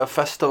a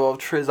festival of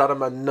trees out of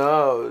my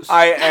nose.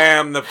 I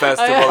am the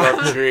festival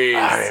of trees.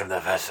 I am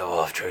the festival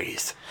of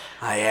trees.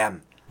 I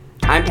am.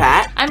 I'm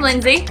Pat. I'm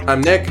Lindsay.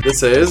 I'm Nick.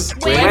 This is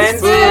Win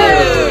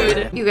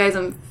Food. You guys,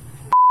 I'm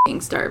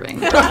f***ing starving.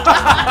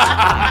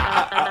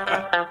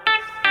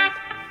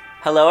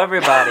 Hello,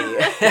 everybody.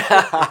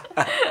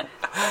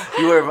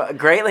 You were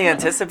greatly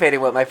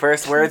anticipating what my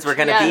first words were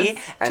going to be,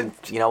 and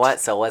you know what?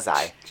 So was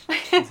I.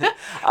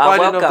 I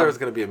didn't know if there was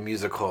going to be a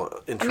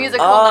musical intro. A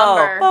musical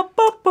number.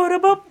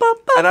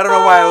 And I don't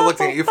know why I was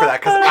looking at you for that,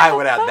 because I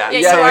would add that.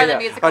 Yeah, you are the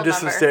musical I'm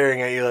just number.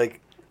 staring at you like,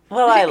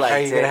 Well, I liked are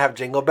it. you going to have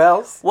jingle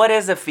bells? What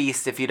is a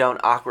feast if you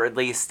don't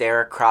awkwardly stare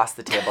across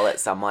the table at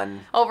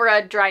someone, Over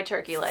a dry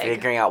turkey leg.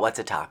 figuring out what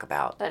to talk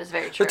about? That is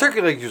very The true.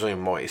 turkey leg's usually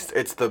moist.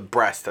 It's the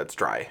breast that's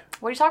dry.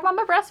 What are you talking about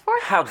my breast for?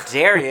 How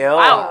dare you?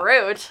 Wow,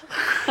 rude.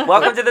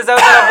 Welcome to the Zone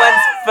of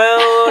When's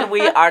Food.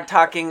 We are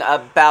talking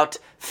about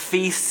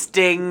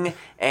feasting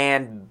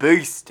and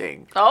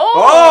boosting.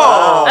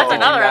 Oh, that's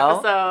another You know?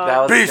 episode. That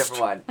was Beast. a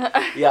different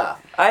one. Yeah.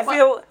 I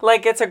feel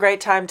like it's a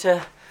great time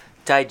to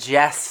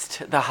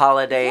digest the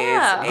holidays.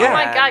 yeah. Yeah. Oh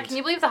my god, and can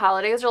you believe the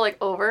holidays are like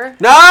over?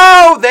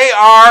 No, they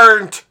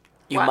aren't!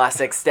 You What?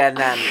 must extend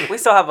them. We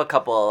still have a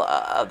couple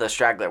of the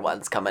straggler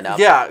ones coming up.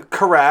 Yeah,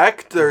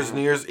 correct. There's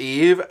New Year's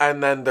Eve,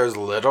 and then there's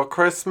Little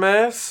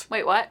Christmas.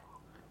 Wait, what?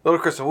 Little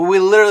Christmas. Well, we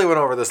literally went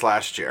over this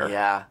last year.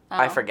 Yeah.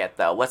 I Oh. forget,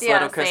 though. What's Yeah,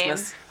 Little same.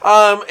 Christmas?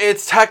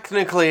 It's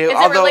technically... Is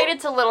it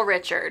related to Little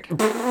Richard?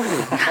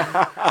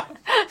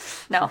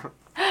 No.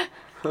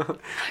 Good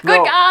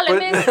No, golly, but-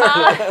 Miss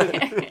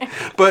Molly.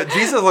 But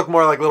Jesus looked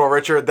more like Little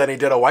Richard than he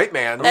did a white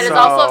man. That is so-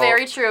 also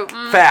very true.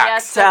 Facts.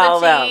 Yes, to the Tell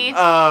T.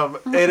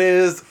 them. It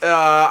is,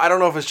 I don't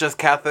know if it's just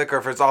Catholic or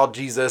if it's all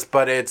Jesus,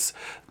 but it's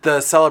the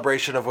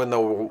celebration of when the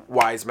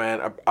wise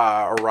man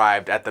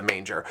arrived at the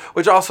manger,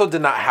 which also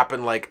did not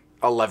happen like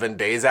 11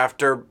 days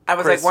after I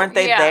was like, weren't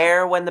they Yeah.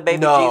 there when the baby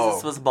No.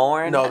 Jesus was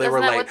born? No, they Isn't were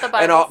that late. what the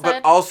Bible But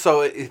said?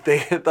 also,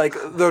 they like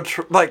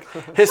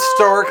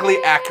historically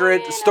Oh,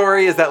 accurate yeah.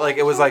 story is that like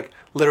it was like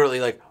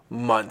literally like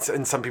months,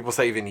 and some people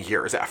say even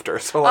years after.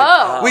 So like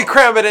Oh. we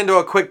cram it into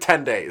a quick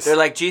 10 days. They're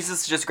like,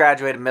 Jesus just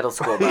graduated middle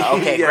school, but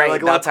okay, Yeah, great.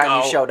 like, About let's time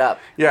go. you showed up.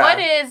 yeah. What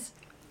is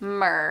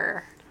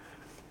myrrh?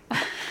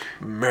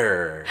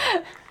 Myrrh?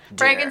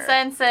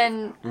 Frankincense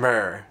and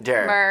Myrrh.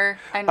 Dare. myrrh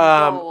and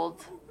Um,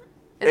 gold.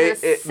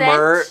 Is it,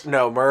 Myrrh? scent?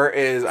 No, myrrh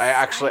is.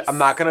 I'm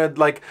not gonna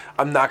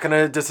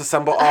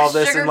disassemble all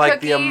this Sugar and like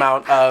the cookie?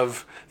 amount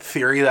of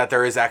theory that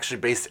there is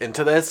actually based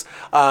into this.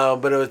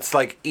 But it's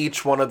like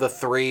each one of the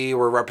three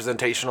were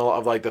representational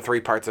of like the three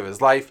parts of his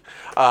life.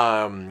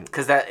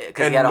 Because he And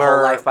had a whole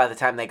myrrh- life by the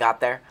time they got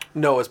there.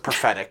 No, it's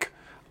prophetic.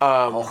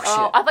 Oh, shit.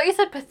 Oh, I thought you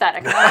said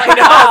pathetic. I was like,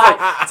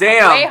 wow.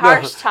 Damn. Way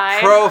harsh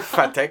time.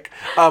 Prophetic.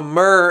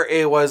 Myrrh,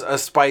 it was a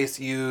spice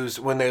used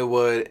when they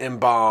would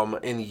embalm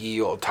in ye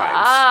old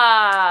times.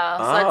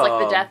 So it's like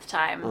Oh. the death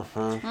time.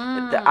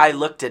 Mm-hmm. I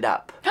looked it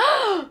up.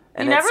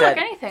 And You it never said, look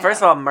anything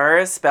first up. of all, myrrh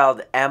is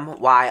spelled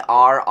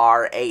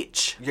Myrrh. Yeah,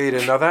 you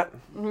didn't know that?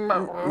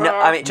 No,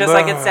 I mean, just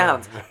like it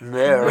sounds.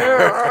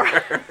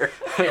 Myrrh.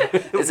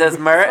 It says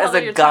myrrh is Swallow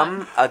a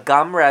your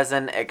gum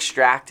resin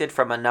extracted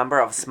from a number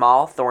of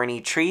small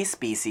thorny tree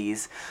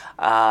species,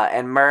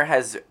 and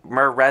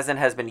myrrh resin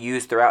has been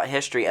used throughout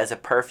history as a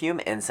perfume,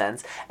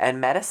 incense, and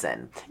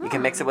medicine. You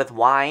can mix it with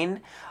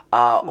wine,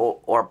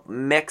 or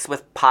mix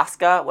with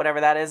pasca, whatever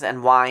that is,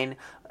 and wine.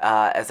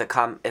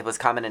 It was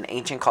common in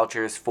ancient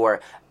cultures for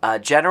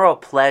general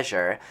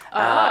pleasure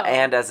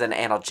and as an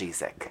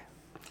analgesic.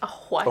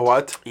 What? A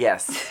what?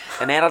 Yes,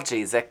 an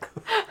analgesic.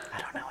 I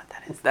don't know what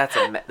that is.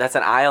 That's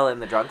an aisle in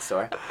the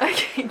drugstore. Like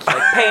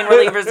pain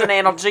relievers and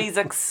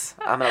analgesics.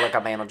 I'm gonna look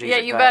up analgesic. Yeah,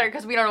 you Go better, ahead.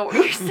 because we don't know what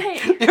you're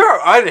saying. You're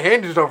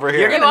unhinged over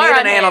here. You're You gonna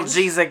are need an unhinged.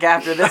 analgesic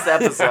after this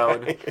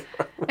episode.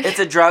 It's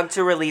a drug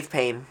to relieve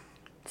pain.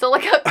 So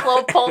like a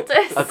clove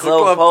poultice. A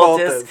clove clove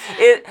poultice.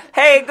 poultice.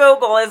 Hey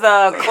Google, is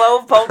a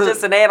clove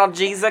poultice an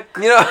analgesic?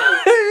 You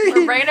know,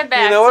 We're bringing it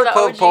back you know to what the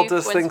clove OG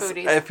poultice Wins thinks?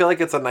 Foodies. I feel like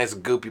it's a nice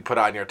goop you put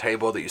on your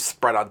table that you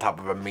spread on top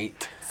of a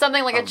meat.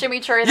 Something like a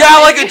chimichurri. Yeah,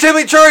 like a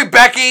chimichurri,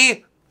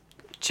 Becky!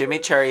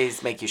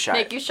 Chimichurris make you shy.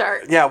 Make you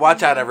sharp. Yeah,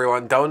 watch out,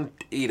 everyone. Don't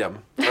eat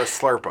them or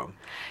slurp them.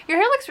 Your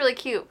hair looks really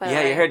cute, by the Yeah,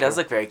 way. your hair does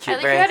look very I cute.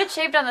 think you had it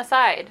shaved on the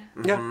side.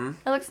 Yeah.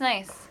 It looks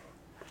nice.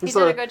 You Just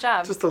did a good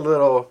job. Just a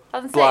little I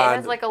was saying, blonde,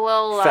 there's like a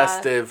little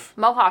festive.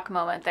 mohawk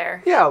moment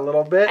there. Yeah, a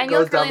little bit. And you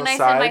goes look really down nice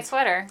the in my sides.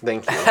 sweater.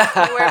 Thank you.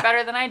 You wear it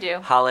better than I do.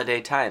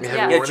 Holiday times. Have you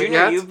Yeah, worn it Junior,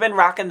 yet? you've been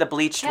rocking the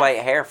bleached Yeah. white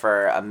hair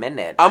for a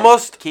minute.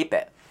 Almost Keep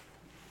it.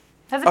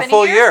 Has it a been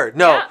full year.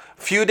 No, Yeah.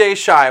 few days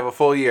shy of a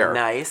full year.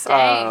 Nice.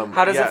 Dang.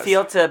 How does yes. it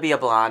feel to be a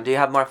blonde? Do you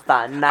have more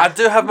fun? I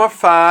do have more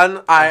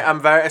fun. I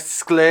am very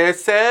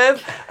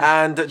exclusive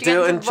and do get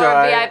into enjoy.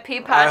 more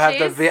VIP I have the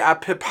parties?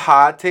 VIP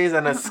parties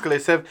and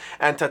exclusive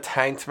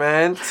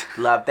entertainment.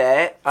 Love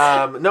it.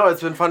 No,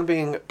 it's been fun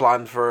being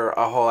blonde for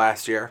a whole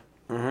last year.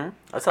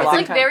 That's a It's long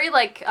like time.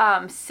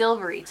 very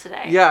silvery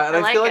today. Yeah, and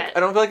I feel like like it. I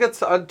don't feel like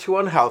it's too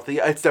unhealthy.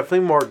 It's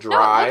definitely more No, it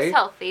dry looks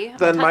healthy.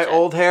 than my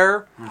old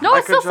hair. No, I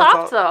it's could still just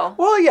soft though.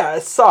 Well, yeah,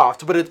 it's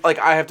soft, but it's like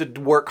I have to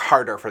work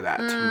harder for that.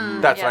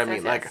 That's yes, what I mean.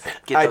 yes, Like yes.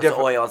 Get I those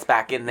oils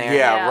back in there.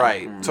 Yeah, Yeah.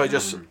 right. So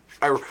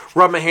I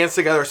rub my hands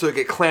together so they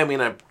get clammy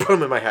and I put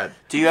them in my head.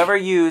 Do you ever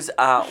use,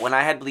 when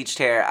I had bleached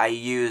hair, I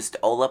used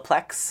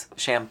Olaplex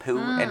shampoo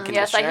and conditioner?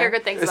 Yes, I hear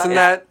good things Isn't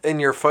about that in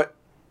your foot?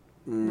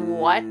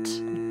 What?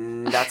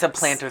 That's a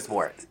planter's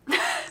wart.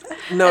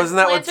 No, isn't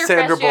that what plantar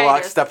Sandra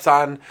Bullock fasciitis. steps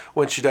on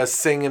when she does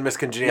Sing in Miss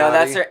Congeniality? No,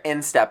 that's your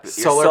instep. Your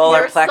Solar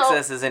solar plex-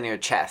 plexus is in your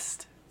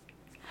chest.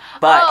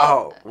 But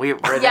Oh. we're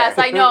there. Yes,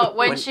 I know.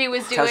 When she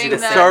was tells you doing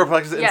to the sing. Solar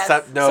plexus, yes.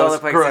 instep, nose, solar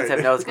plexus, groin. instep,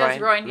 nose, Goes groin.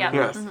 groin, yeah.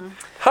 Yes. Mhm.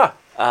 Huh.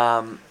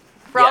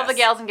 For all the Yes.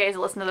 gals and gays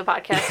who listen to the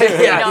podcast,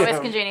 Yeah. you know Miss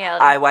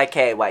Congeniality.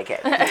 YK.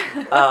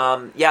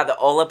 Yeah, the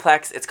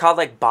Olaplex. It's called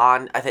like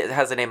Bond. I think it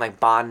has a name like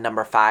Bond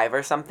number 5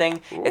 or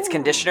something. It's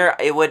conditioner.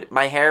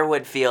 My hair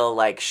would feel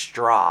like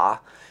straw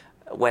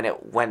when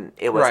it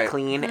was Right.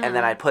 clean, and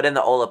then I'd put in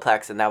the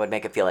Olaplex, and that would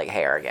make it feel like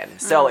hair again.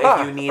 So if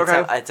Ah, you need okay.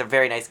 some, it's a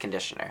very nice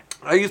conditioner.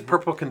 I use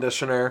purple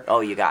conditioner, Oh,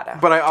 you gotta.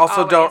 but I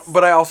also Always. don't.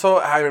 But I also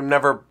have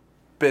never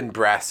been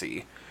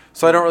brassy,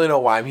 so I don't really know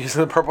why I'm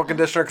using the purple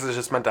conditioner because it's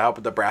just meant to help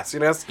with the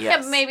brassiness, Yeah,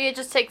 yes. but maybe it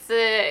just takes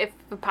the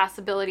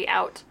possibility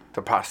out.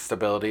 the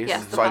pastabilities,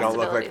 Yes, the so I don't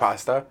look like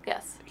pasta.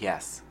 Yes.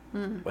 Yes.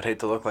 Would hate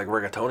to look like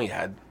Rigatoni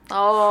head,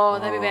 Oh,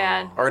 that'd be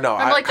bad. or no,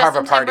 Remember, like, Carver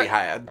Justin Party Timber-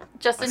 head.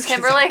 Justin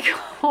Timberlake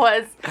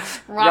was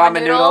Ramen ramen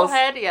noodle noodles?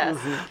 head. Yes.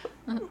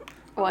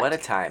 What a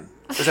time.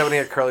 Is that when he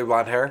had curly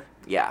blonde hair?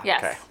 Yeah.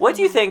 Yes. Okay. What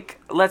do you think?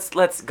 Let's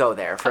go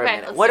there for Okay, a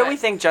minute. let's What do do we it.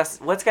 think?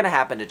 What's gonna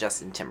happen to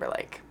Justin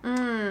Timberlake?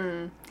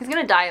 He's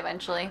gonna die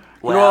eventually.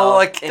 Well,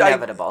 like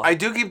inevitable. I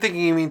do keep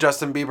thinking you mean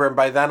Justin Bieber, and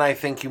by then I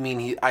think you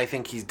mean I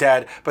think he's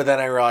dead. But then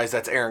I realize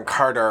that's Aaron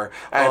Carter,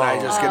 and I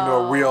just get into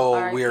a real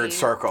R.I.P. weird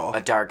circle.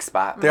 a dark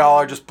spot. They all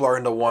are just blur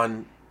into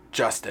one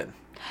Justin.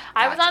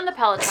 I was on the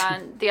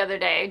Peloton the other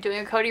day doing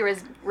a Cody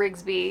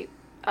Rigsby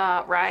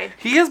ride.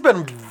 He has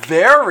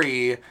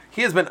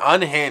been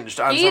unhinged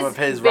on He's some of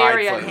his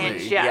very rides unhinged,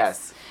 lately. yeah.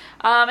 Yes.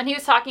 And he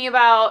was talking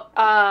about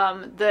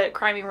the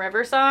Crimey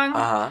River song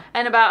Uh-huh.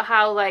 and about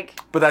how like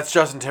But that's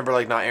Justin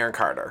Timberlake, not Aaron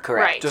Carter.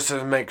 Correct. Right. Just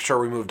to make sure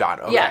we moved on.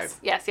 Okay. yes,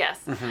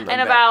 I'm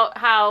and about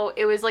how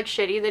it was like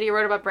shitty that he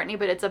wrote about Britney,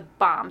 but it's a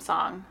bomb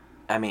song.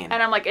 I mean,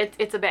 And I'm like,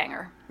 it's a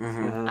banger.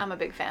 Mm-hmm. I'm a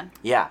big fan.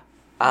 yeah.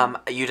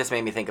 You just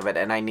made me think of it,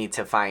 and I need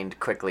to find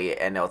quickly,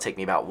 and it'll take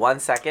me about 1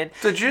 second.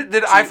 Did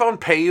iPhone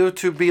pay you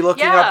to be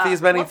looking Yeah, up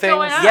these many what's things?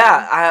 going on?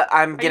 Yeah,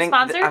 I'm getting.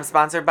 sponsored? I'm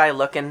sponsored by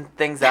looking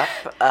things up.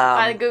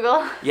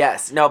 Google.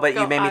 Yes, no, but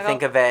Go you made me Ogle.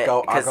 think of it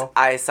Go because Ogle.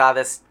 I saw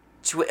this.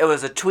 It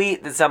was a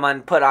tweet that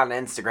someone put on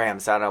Instagram,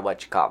 so I don't know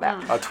what you call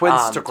that. A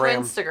Twinstagram.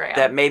 Instagram.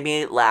 That made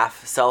me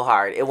laugh so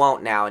hard. It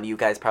won't now, and you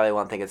guys probably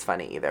won't think it's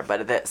funny either.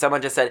 But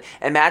someone just said,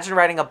 imagine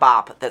writing a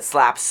bop that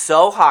slaps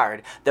so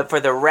hard that for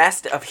the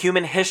rest of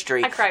human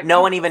history, I cried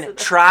no when one I even said that.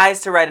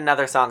 tries to write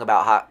another song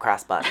about hot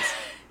cross buns.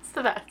 It's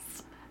the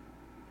best.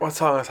 What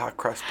song is Hot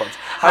Cross Buns?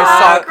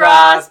 Hot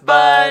cross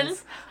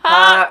buns.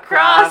 Hot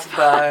cross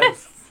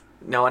buns.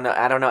 No one,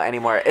 I don't know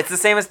anymore. It's the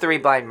same as Three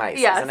Blind Mice,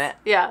 Yes. isn't it?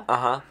 Yeah.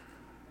 Uh-huh.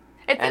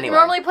 It's Anyway.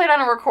 normally played on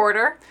a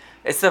recorder.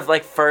 It's the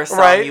first song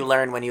Right. you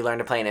learn when you learn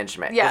to play an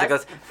instrument. 'Cause Yes. it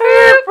goes.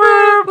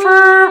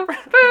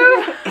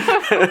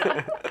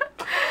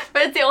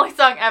 But it's the only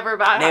song ever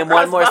about Name hot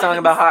one cross more song buns.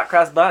 about hot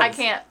cross buns. I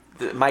can't.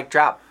 Mic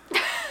drop.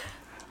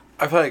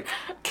 I feel like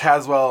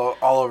Caswell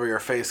all over your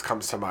face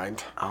comes to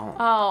mind. Oh,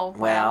 Oh,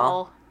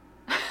 Well.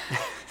 well.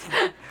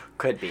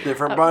 could be.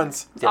 Different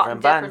buns.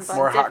 Different buns.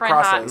 More hot different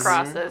crosses.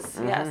 hot crosses.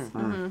 Yes.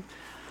 Mm-hmm.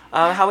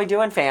 How we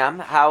doing, fam?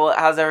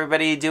 How's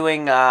everybody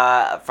doing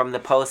from the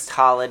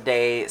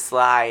post-holiday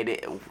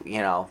slide? You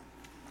know,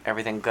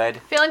 everything good?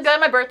 Feeling good.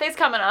 My birthday's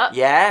coming up.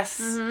 Yes.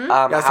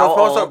 Yeah, so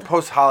How it's old? a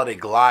post-holiday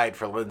glide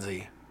for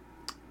Lindsay.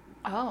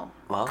 Oh.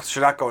 Well,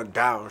 She's not going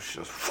down.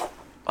 She's just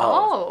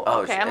Oh.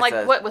 Okay. I'm it's like,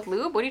 a- what with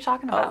lube? What are you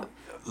talking about?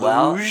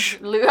 Well, luge.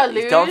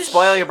 Luge? don't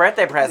spoil your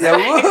birthday present. Yeah,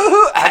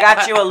 woo-hoo. I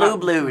got you a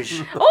lube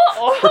luge.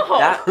 Oh.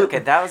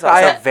 That was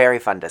also very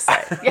fun to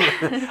say.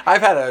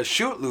 I've had a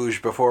shoot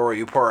luge before where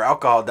you pour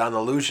alcohol down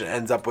the luge and it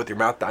ends up with your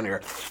mouth down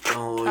here.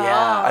 Oh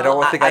yeah. I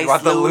don't think I'd Ice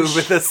want the luge.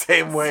 lube in the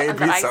same way. It'd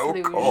The be ice so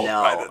luge. cold.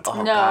 by No. the time.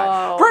 Oh, No.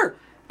 God. Brr.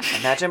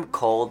 Imagine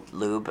cold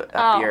lube up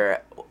Oh. your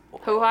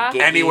Hoo-ha? Gay-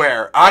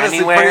 Anywhere. Honestly,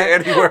 Anywhere? putting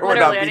it anywhere would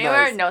not Literally be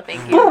anywhere? nice. No,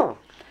 thank you.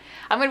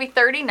 I'm going to be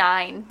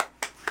 39.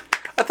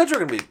 I thought you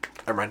were going to be...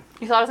 Never mind.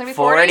 You thought I was going to be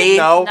 40? 40?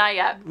 No. Not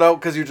yet. No,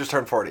 because you just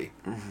turned 40.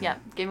 Yeah.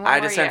 Give me one I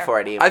more just turned year.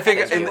 40. I think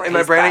It's in your my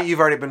taste brain, bud. you've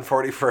already been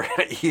 40 for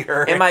a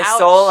year. In my Ouch.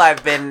 soul,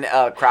 I've been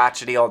a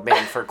crotchety old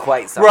man for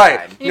quite some Right.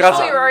 time. You That's told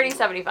me all- you were already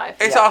 75.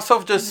 It Yeah.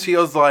 also just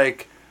feels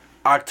like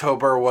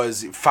October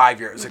was 5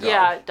 years ago.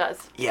 Yeah, it does.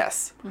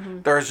 Yes,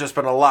 There's just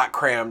been a lot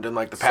crammed in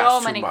like the past So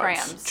 2 many months.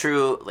 crams.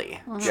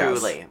 truly, Mm-hmm.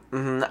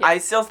 truly. I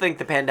still think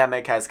the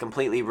pandemic has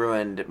completely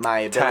ruined my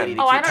ability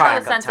to Oh, keep I don't know track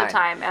the sense of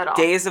time at all.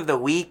 Days of the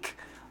week,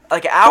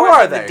 like hours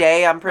are of the they?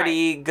 day I'm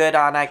pretty good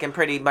on. I can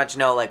pretty much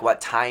know like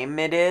what time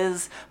it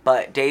is,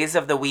 but days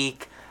of the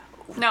week,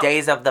 No.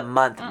 days of the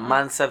month,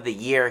 months of the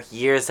year,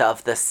 years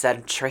of the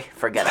century,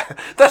 forget it.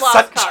 The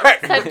Lost cause.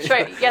 century.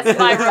 Century. Yes,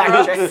 my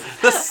Brooks.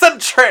 The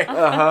century.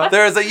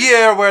 There's a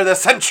year where the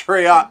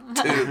century ought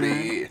to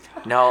be.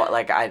 No,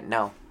 like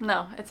no.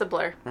 No, it's a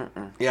blur.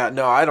 Yeah,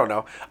 no, I don't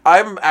know.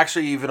 I'm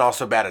actually even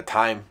also bad at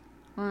time.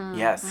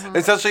 Yes.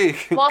 Essentially,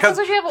 Well, also because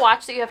because you have a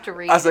watch that you have to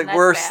read. I was like, and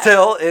we're that's bad.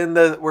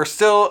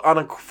 still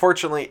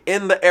unfortunately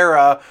in the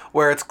era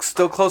where it's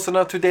still close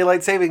enough to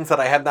daylight savings that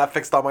I have not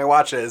fixed all my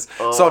watches.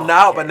 So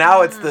now, but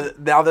now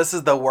now this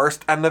is the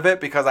worst end of it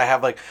because I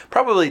have like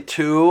probably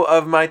 2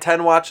 of my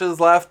 10 watches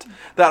left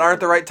that aren't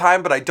the right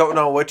time, but I don't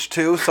know which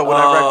 2. So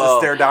whenever I have to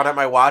stare down at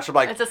my watch, I'm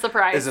like, It's a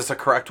surprise. is this a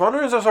correct one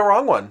or is this a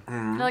wrong one?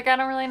 You're like, I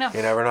don't really know.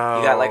 You never know.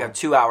 You got like a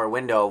 2-hour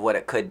window of what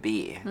it could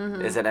be.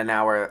 Is it an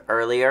hour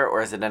earlier,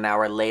 or is it an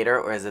hour later,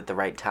 or is it the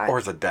right time? Or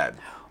is it dead?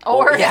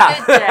 Or Yeah. is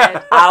it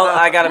dead?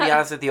 I gotta be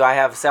honest with you. I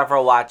have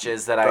several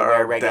watches that I That wear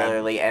are dead.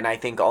 regularly, and I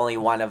think only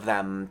one of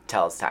them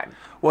tells time.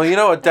 Well, you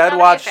know, a dead gotta be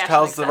watch fashion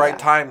tells the right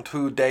accessory. time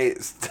 2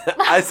 days.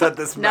 I said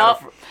this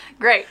Nope. metaphor.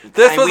 Great.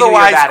 This I- was we a knew you were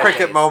wise bad at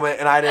cricket these. moment,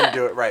 and I didn't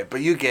do it right,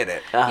 but you get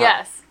it.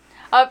 Yes.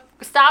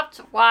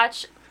 Stopped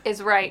watch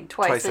is right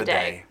twice a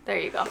day. There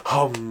you go.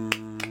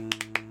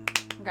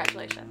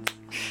 Congratulations.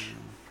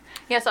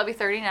 Yes, I'll be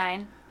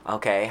 39.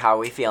 Okay, how are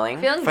we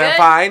feeling? Feeling good.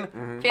 Fine.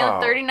 Feeling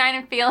Oh. 39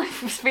 and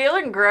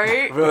feeling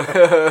great.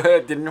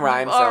 Didn't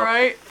rhyme, so All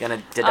right.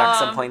 gonna deduct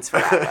some points for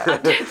that.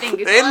 but- Thank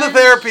you so In the much.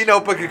 therapy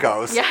notebook it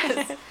goes.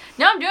 Yes.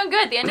 No, I'm doing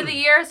good. The end of the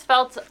year has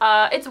felt,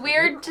 it's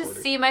weird to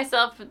see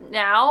myself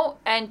now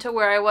and to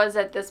where I was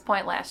at this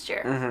point last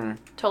year.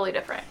 Totally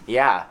different.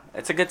 Yeah,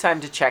 it's a good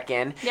time to check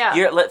in. Yeah.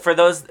 For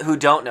those who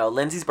don't know,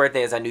 Lindsay's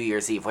birthday is on New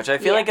Year's Eve, which I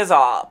feel Yeah. like is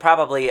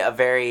probably a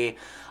very,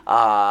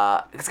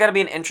 it's got to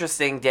be an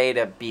interesting day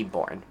to be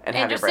born and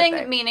have your birthday.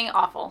 Interesting, meaning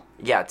awful.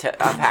 Yeah, to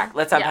unpack.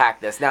 Let's Yeah.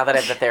 unpack this now that I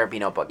have the therapy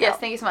notebook Yes,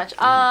 out. thank you so much.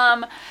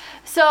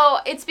 So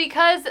it's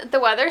because the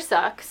weather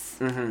sucks.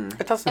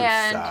 It doesn't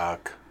And-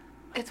 suck.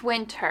 It's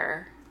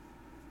winter.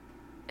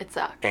 It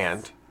sucks.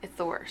 And It's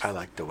the worst. I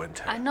like the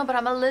winter. I know, but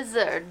I'm a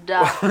lizard.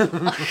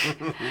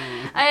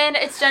 And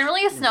it's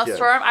generally a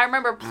snowstorm. I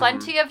remember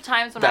plenty of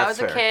times when I That's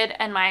was a fair. kid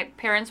and my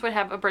parents would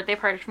have a birthday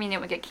party for me and it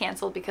would get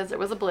canceled because there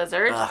was a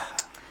blizzard. Ugh.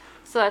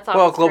 So that's always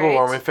Well, global great.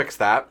 warming fixed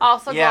that.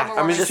 Also, Yeah, global I mean,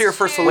 warming just here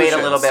for too. Wait a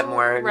solutions. little bit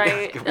more.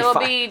 Right. You'll be It'll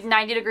fine. be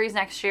 90 degrees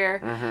next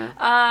year.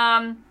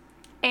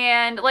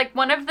 And like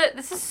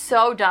this is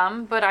so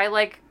dumb, but I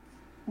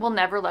will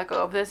never let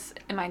go of this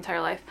in my entire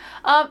life.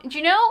 Do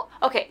you know,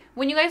 okay,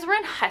 when you guys were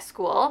in high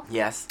school,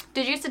 Yes,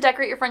 did you used to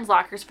decorate your friends'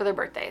 lockers for their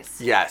birthdays?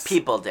 Yes.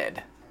 people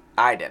did.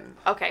 I didn't.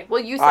 Okay,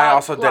 well you saw I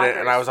also did it,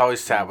 and lockers. I was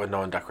always sad when no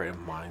one decorated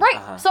mine.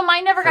 Right, so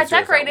mine never got 'Cause yours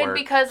at decorated work,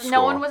 because no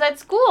school. one was at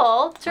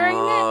school during Oh.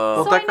 it.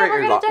 We'll So I decorate never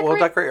your got to decorate. We'll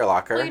decorate your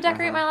locker. Will you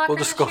decorate my locker We'll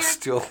just this go year?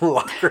 steal the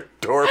locker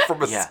door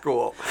from a Yeah.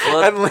 school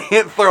Well,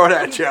 and throw it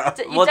at you. You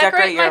We'll decorate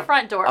decorate my your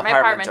front door, my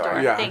apartment apartment door.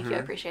 door. Yeah. Thank you, I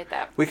appreciate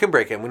that. We can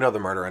break in. We know the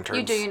murder entrance.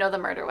 You do, you know the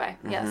murder way.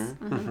 Yes.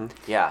 Mhm.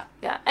 Yeah.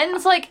 Yeah. And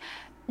it's like,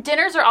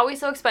 dinners are always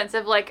so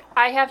expensive. Like,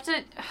 I have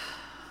to.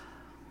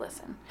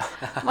 Listen.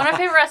 One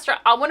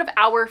of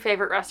our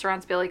favorite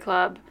restaurants, Billy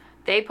Club,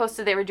 they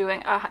posted they were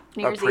doing a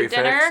New Year's Eve prefix?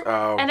 dinner.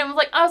 Oh. And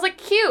I was like,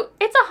 cute.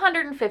 It's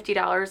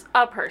 $150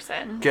 a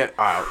person. Get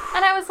out.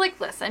 And I was like,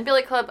 listen,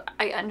 Billy Club,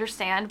 I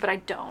understand, but I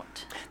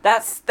don't.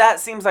 That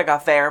seems like a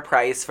fair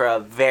price for a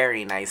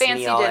very nice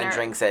Fancy meal dinner. and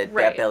drinks at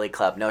Right. Billy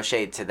Club. No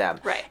shade to them.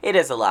 Right. It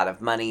is a lot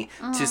of money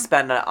to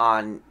spend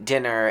on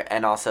dinner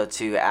and also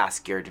to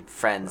ask your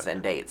friends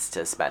and dates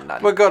to spend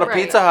on. We'll go to Right.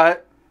 Pizza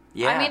Hut.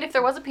 Yeah. I mean, if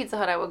there was a Pizza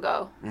Hut, I would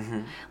go.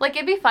 Like,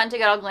 it'd be fun to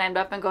get all glammed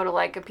up and go to,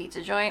 like, a pizza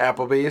joint.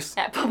 Applebee's.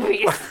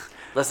 Applebee's.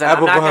 Listen,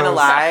 I'm not gonna Applebee's.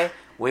 lie.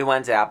 We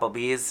went to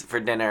Applebee's for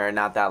dinner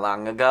not that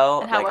long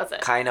ago. And how like, was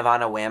it? Kind of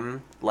on a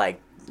whim,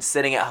 like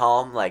sitting at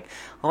home, like,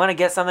 I want to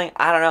get something.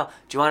 I don't know.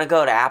 Do you want to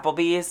go to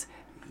Applebee's?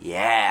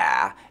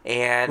 Yeah.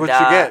 And What'd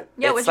you get?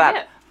 Yeah, it what'd you slapped.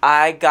 get?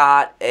 I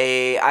got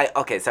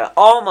so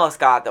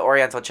almost got the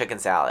Oriental chicken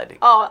salad.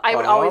 Oh, I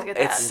would Oh, always get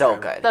that. It's so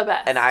good. The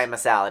best. And I'm a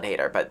salad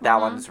hater, but that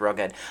one's real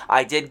good.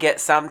 I did get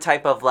some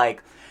type of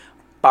like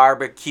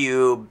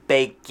barbecue,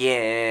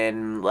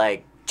 bacon,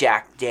 like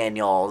Jack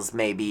Daniels,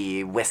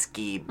 maybe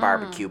whiskey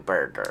barbecue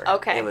burger.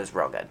 Okay. It was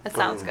real good. That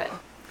sounds good.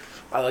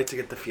 I like to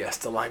get the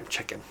Fiesta lime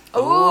chicken.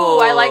 Ooh,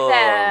 I like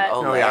that.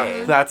 Oh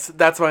yeah,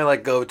 that's my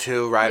like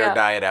go-to ride Yeah. or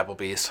die at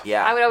Applebee's.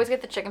 Yeah. I would always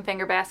get the chicken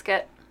finger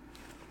basket.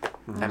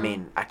 I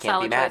mean, I can't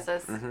Solid be mad.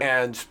 choices.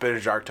 And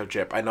spinach arto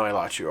chip. I know I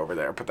lost you over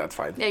there, but that's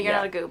fine. Yeah, you're Yeah.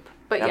 not a goop.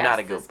 But I'm yes, not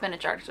a the goop.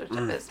 spinach artichoke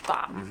chip is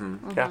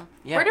bomb. Yeah.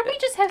 Yeah. Where did we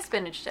just have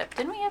spinach dip?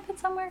 Didn't we have it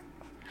somewhere?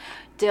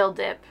 Dill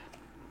dip.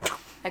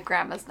 At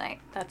Grandma's night.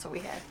 That's what we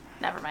had.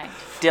 Never mind.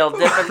 Dill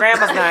dip at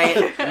Grandma's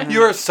night.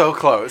 You are so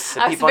close.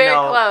 I was People very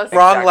know close.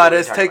 Wrong exactly what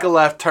lettuce. you're Take a talking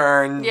left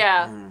turn.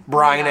 Yeah.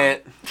 Brine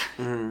it.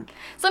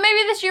 So maybe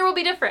this year will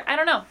be different. I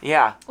don't know.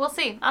 Yeah. We'll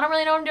see. I don't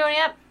really know what I'm doing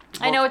yet.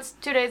 I know it's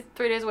 2 days,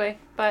 3 days away,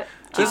 but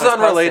This is us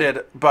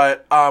unrelated,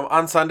 but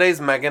on Sundays,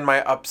 Megan,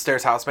 my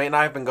upstairs housemate, and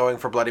I have been going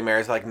for Bloody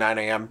Marys at like 9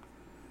 a.m.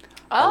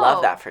 I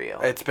love that for you.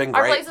 It's been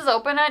Are great. places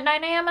open at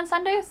 9 a.m. on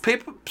Sundays?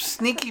 People,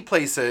 sneaky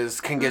places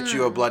can get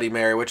you a Bloody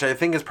Mary, which I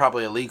think is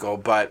probably illegal,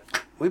 but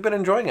we've been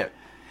enjoying it.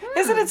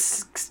 Isn't it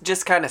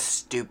just kind of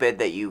stupid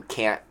that you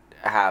can't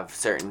have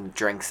certain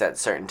drinks at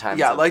certain times?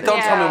 Yeah, of like, the don't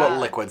day? tell me Yeah. what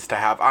liquids to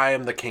have. I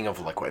am the king of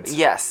liquids.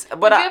 Yes,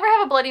 but Would you ever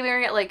have a Bloody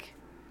Mary at like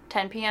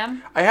 10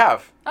 p.m.? I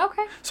have.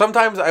 Okay.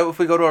 Sometimes if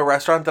we go to a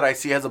restaurant that I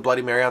see has a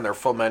Bloody Mary on their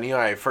full menu,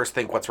 I first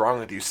think, what's wrong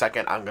with you?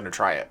 Second, I'm going to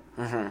try it.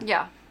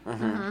 Yeah.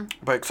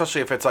 But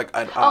especially if it's like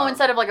an...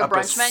 Instead of like a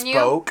brunch menu?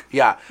 bespoke,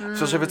 yeah.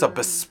 Especially if it's a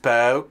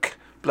bespoke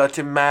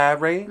Bloody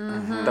Mary,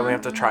 then we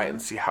have to try it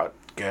and see how it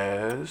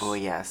goes. oh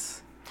yes.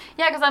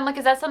 Yeah, because I'm like,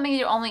 is that something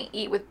you only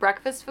eat with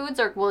breakfast foods,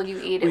 or will you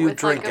eat it You with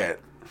drink like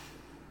it.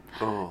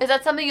 Oh. Is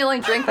that something you only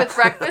drink with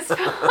breakfast foods,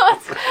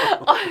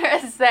 or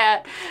is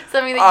that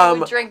something that you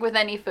would drink with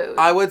any food?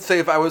 I would say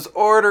if I was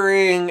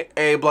ordering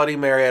a Bloody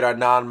Mary at a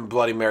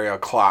non-Bloody Mary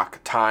o'clock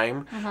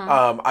time,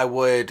 I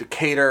would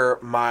cater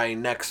my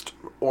next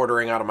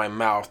ordering out of my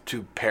mouth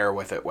to pair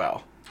with it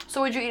well.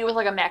 So would you eat it with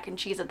like a mac and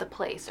cheese at the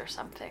place or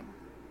something?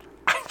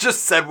 I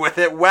just said with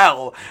it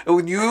well.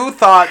 When you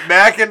thought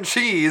mac and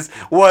cheese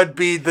would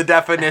be the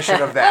definition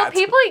of Well, that.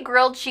 people eat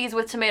grilled cheese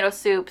with tomato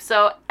soup,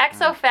 so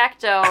exo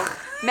facto,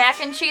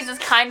 mac and cheese is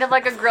kind of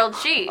like a grilled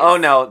cheese. Oh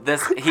no,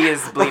 he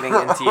is bleeding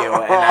into you,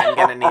 and I'm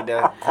gonna need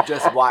to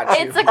just watch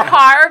It's you. a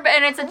carb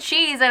and it's a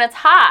cheese and it's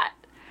hot.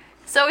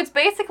 So it's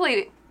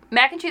basically,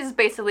 mac and cheese is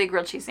basically a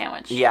grilled cheese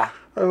sandwich. Yeah.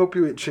 I hope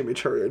you eat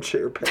chimichurri and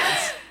shit your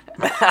pants.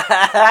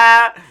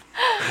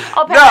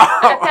 Oh, Pat,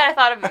 I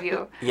thought of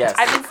you. Yes.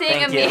 I've been seeing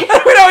thank a you.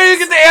 meme. We don't even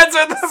get to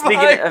answer this.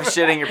 Speaking of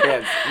shitting your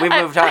pants, we've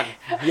moved on.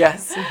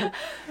 Yes.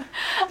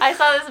 I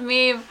saw this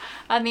meme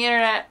on the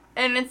internet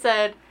and it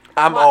said,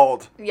 I'm What?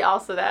 old. yeah,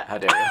 also that. How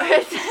dare you?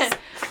 It said,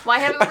 why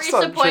haven't we I reached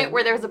saw a point Jim.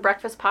 where there's a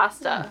breakfast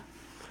pasta?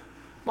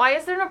 Why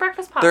is there no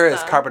breakfast pasta? There is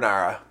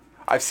carbonara.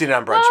 I've seen it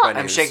on brunch Well,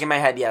 menus. I'm shaking my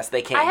head. Yes,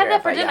 they can't. I had hear that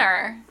it, for but yeah.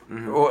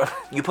 dinner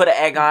You put an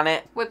egg on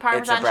it with it's a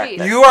Parmesan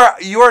breakfast.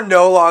 cheese. You are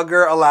no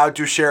longer allowed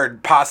to share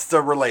pasta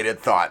related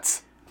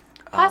thoughts.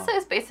 Pasta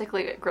is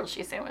basically a grilled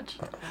cheese sandwich,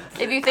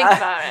 if you think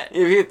about it.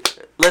 If you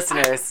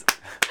listeners,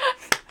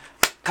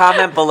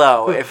 comment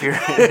below if you're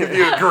If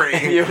you agree.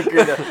 if you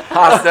agree that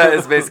pasta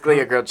is basically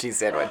a grilled cheese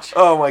sandwich.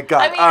 Oh my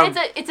god. I mean,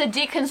 it's a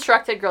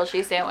deconstructed grilled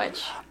cheese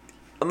sandwich.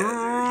 Think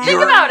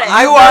You're- about it.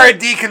 you are a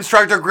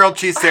deconstructor grilled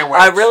cheese sandwich.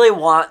 I really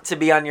want to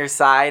be on your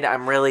side.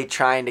 I'm really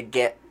trying to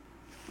get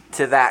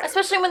to that.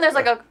 Especially when there's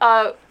like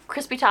a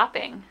crispy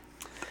topping.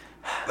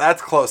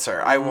 That's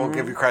closer. I won't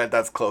give you credit.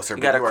 That's closer.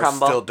 But gotta you are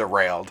crumble. still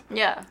derailed.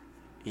 Yeah.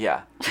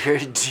 Yeah,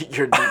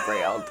 you're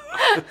derailed,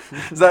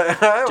 Is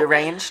that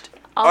deranged.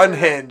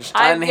 unhinged?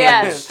 Yes.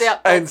 Unhinged.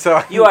 Yep. And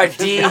so You are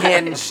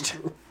dehinged,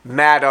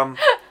 madam.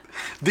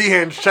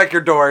 dehinged. Check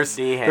your doors.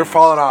 Dehinged. They're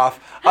falling off.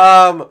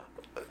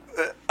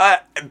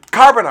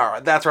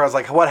 Carbonara. That's where I was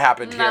like, what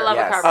happened here? I love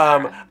Yes. a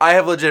carbonara. I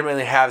have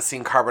legitimately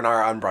seen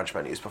carbonara on brunch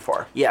menus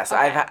before. Yes,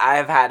 Okay.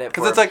 I've had it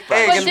 'Cause for it's like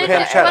egg but, and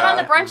but on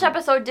the pancetta. brunch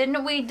episode,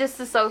 didn't we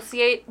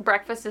disassociate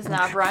breakfast is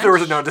not brunch? There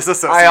was no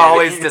disassociating. I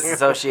always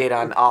disassociate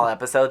on all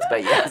episodes,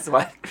 but yes,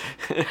 what?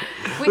 We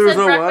There's said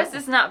no breakfast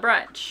what? is not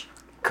brunch.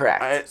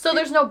 Correct. So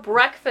there's no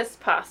breakfast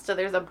pasta.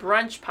 There's a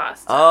brunch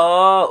pasta.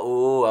 Oh,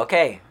 ooh,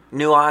 okay.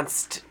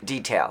 Nuanced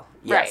detail.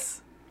 Yes.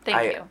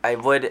 Thank you.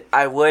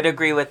 I would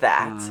agree with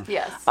that.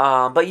 Yes.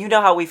 But you know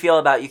how we feel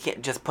about you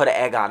can't just put an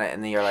egg on it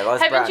and then you're like, oh,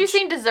 it's Haven't brunch. you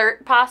seen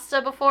dessert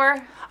pasta before?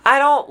 I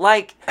don't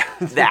like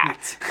that.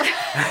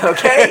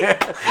 Okay?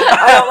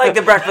 I don't like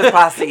the breakfast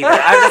pasta either.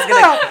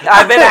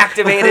 I've been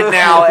activated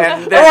now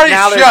and Already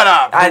now shut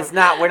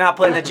up. We're not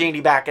putting the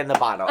genie back in the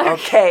bottle.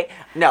 Okay?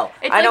 No.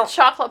 It's I like don't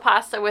chocolate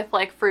pasta with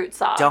like fruit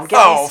sauce. Don't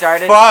get Oh, me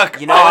started. fuck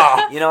You know off.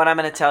 what? You know what I'm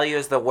gonna tell you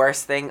is the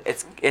worst thing.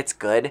 It's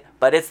good,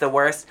 but it's the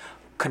worst.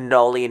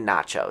 Cannoli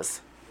nachos.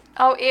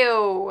 Oh,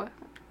 ew.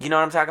 You know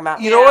what I'm talking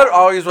about? You know what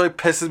always really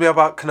pisses me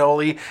about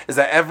cannoli is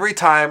that every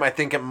time I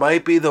think it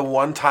might be the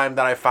one time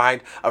that I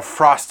find a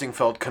frosting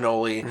filled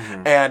cannoli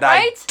and I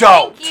Right?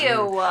 don't. Thank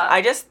you.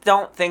 I just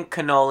don't think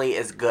cannoli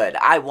is good.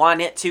 I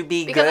want it to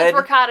be because good. it's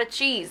ricotta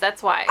cheese.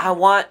 That's why.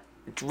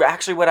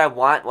 Actually, what I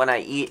want when I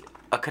eat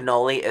a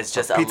cannoli is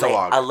just pizza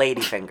log. a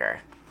lady finger.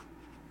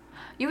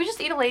 You would just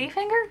eat a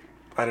ladyfinger?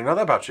 I didn't know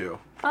that about you.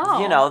 Oh.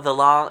 You know, the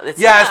long. It's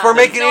Yes, Yeah. we're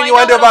making No, I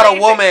innuendo know about a the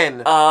lady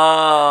woman.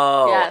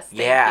 Oh. Yes,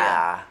 thank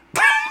Yeah.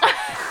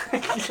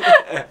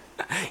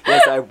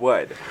 Yes, I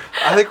would.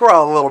 I think we're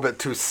all a little bit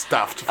too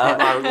stuffed from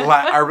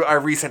our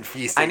recent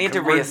feasting. I need to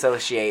We're-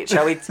 reassociate.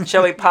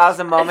 Shall we pause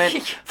a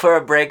moment for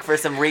a break for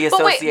some But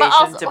reassociation wait, but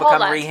also, to hold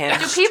become on. rehinged?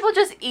 Do people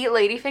just eat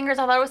ladyfingers?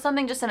 I thought it was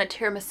something just in a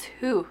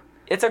tiramisu.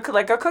 It's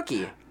like a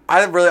cookie.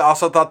 I really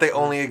also thought they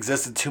only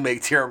existed to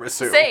make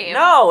tiramisu. Same.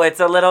 No, it's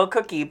a little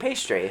cookie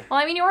pastry. Well,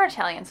 I mean, you are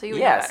Italian, so you would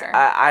Yes, know better.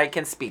 I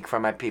can speak for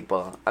my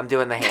people. I'm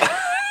doing the hand.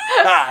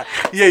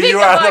 Yeah, you Speak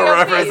are of the like a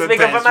representation.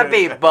 Speaking for my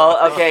people.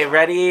 Okay,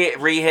 ready?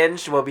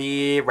 Rehinged. We'll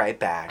be right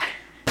back.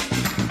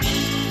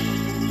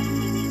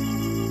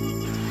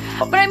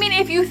 But I mean,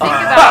 if you think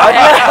about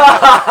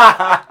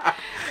it,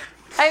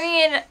 I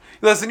mean,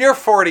 Listen, you're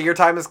 40. Your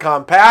time has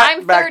come. Pat,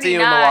 I'm back to you in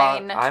the law.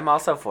 39. I'm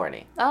also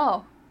 40.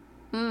 Oh,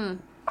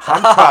 I'm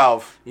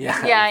 12.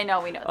 Yeah. yeah, I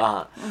know, we know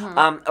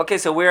that. Okay,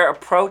 so we're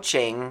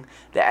approaching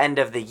the end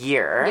of the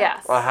year.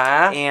 Yes.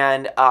 Uh-huh.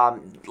 And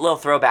little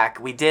throwback,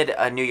 we did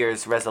a New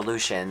Year's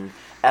resolution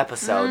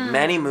episode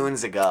many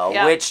moons ago,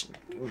 Yeah. which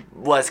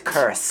was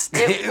cursed.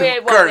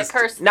 It was Cursed. a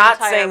cursed. Not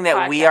entire saying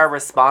that we podcast. are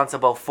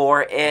responsible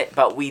for it,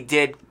 but we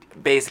did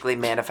basically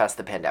manifest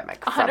the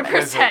pandemic. from it.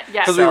 100%. Yes.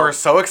 Because we were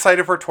so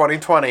excited for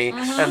 2020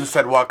 and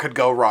said what could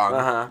go wrong.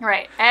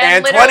 Right.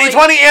 And literally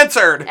 2020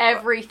 answered.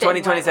 Everything.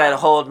 2020 went said, wrong.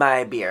 "Hold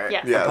my beer."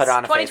 Yes. Yes. Put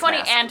on a 2020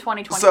 face mask. and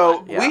 2021.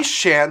 So Yeah. we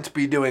shan't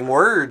be doing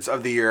words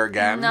of the year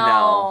again.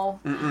 No.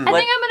 I think I'm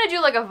Let- gonna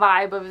do like a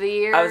vibe of the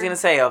year. I was gonna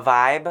say a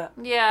vibe.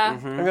 Yeah.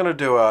 I'm going to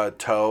do a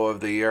toe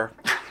of the year.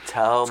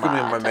 Toe.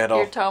 gonna be my middle.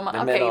 Your toe.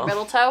 Okay, middle. your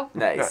middle toe.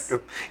 Nice.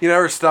 You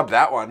never stubbed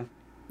that one.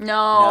 No,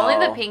 No.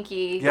 only the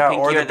pinky. Yeah, pinky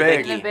or or the the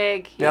big. biggie? The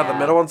big. Yeah, the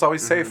middle one's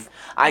always safe.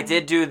 I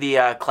did do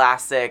the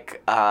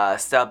classic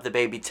stub the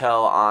baby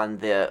toe on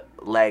the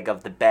leg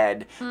of the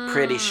bed.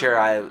 Pretty sure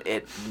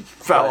it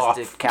Fell was off.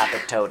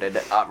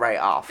 decapitated right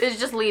off. Is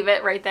just leave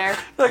it right there.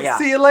 Like, Yeah.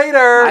 see you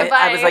later. I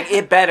was Bye. like,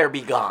 it better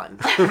be gone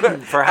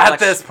for how At much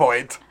this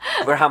point.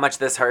 for how much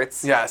this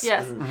hurts. Yes.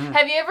 Yes.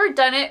 Have you ever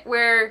done it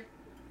where,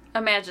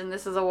 imagine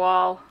this is a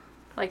wall,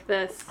 like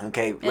this.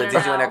 Okay, and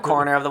Lindsay's in a out.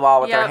 corner of the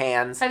wall with her Yep.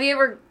 hands Have you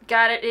ever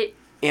got it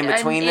in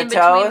between the in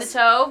toes. between the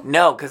toe?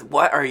 No, because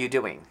what are you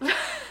doing?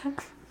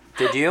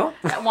 Did you?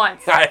 At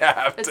once. I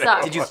have It to.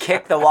 sucks. Did you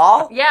kick the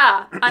wall?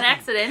 Yeah, on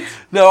accident.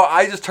 No,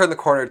 I just turned the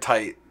corner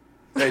tight.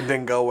 It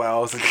didn't go well. I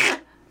was like,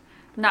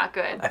 Not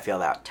good. I feel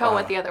that. Toe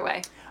went the other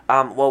way.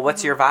 Well,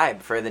 what's your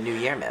vibe for the new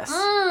year, miss?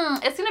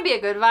 It's gonna be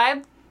a good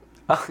vibe.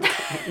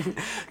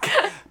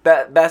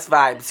 Best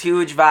vibes,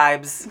 huge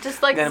vibes.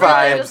 Just like Good really,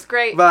 vibes. just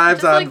great. Vibes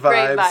just on like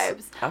great vibes.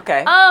 vibes.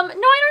 Okay. No, I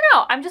don't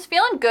know. I'm just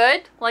feeling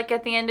good. Like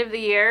at the end of the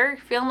year,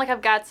 feeling like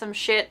I've got some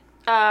shit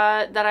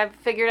that I've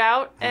figured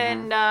out,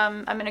 and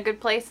I'm in a good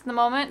place in the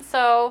moment.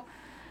 So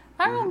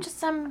I don't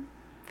know. I'm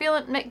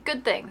feeling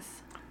good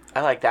things.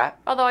 I like that.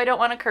 Although I don't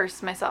want to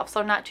curse myself,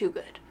 so not too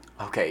good.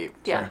 Okay.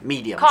 Yeah.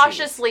 Medium.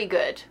 Cautiously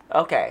good. cheese.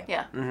 Okay.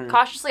 Yeah.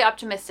 Cautiously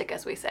optimistic,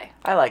 as we say.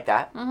 I like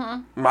that.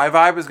 my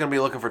vibe is going to be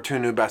looking for 2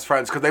 new best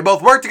friends because they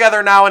both work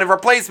together now and have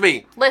replaced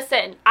me.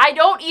 Listen, I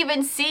don't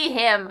even see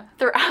him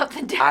throughout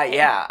the day.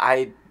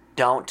 I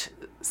don't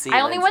see.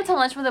 I only went to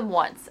lunch with him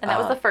once, and that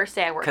was the first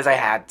day I worked. because I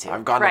had to.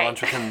 I've gone Right. to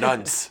lunch with him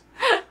once.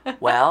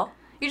 Well,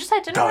 You just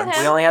had dinner Done. with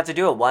we him. only have to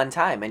do it one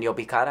time, and you'll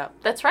be caught up.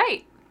 That's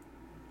right.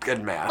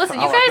 Good math. Listen,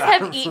 I you like guys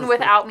that. have eaten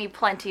without me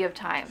plenty of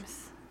times.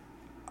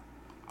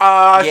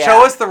 Yeah.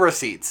 Show us the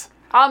receipts.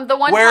 The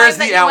one Where time is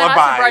that the you went out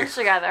alibi? to brunch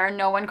together and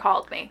no one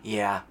called me.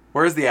 Yeah.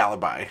 Where's the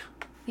alibi?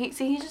 He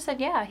just said,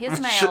 yeah, he is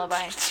my Shit.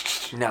 alibi.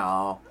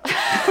 No.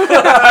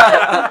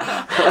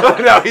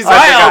 No, he's my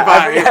I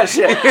alibi. forgot.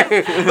 Shit.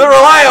 The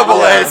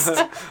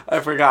reliablest. I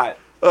forgot.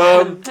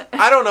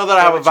 I don't know that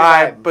I have a What's your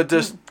vibe, vibe? but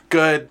just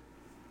good.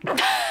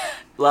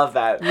 Love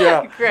that.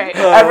 Yeah. Great.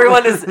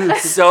 Everyone is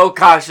so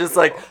cautious.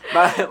 Like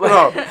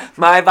No.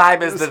 my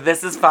vibe is that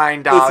this is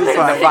fine, dog. This is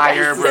in fine. the fire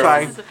This is room.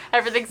 fine.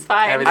 Everything's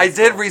fine. Everything's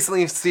I did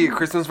recently see a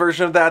Christmas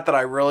version of that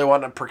I really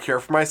want to procure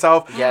for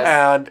myself. Yes.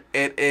 And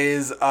it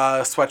is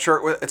a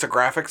sweatshirt it's a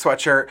graphic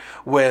sweatshirt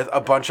with a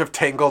bunch of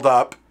tangled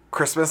up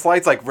Christmas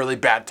lights, like really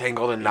bad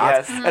tangled and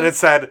knots. Yes. And it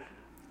said,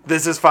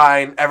 "This is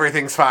fine.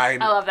 Everything's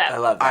fine." I love that. I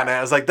love that. And I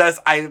was like,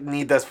 I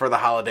need this for the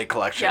holiday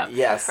collection. Yep.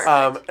 Yes.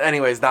 Perfect.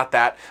 Anyways, not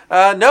that.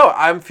 No,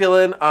 I'm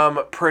feeling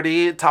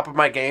pretty top of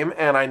my game,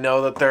 and I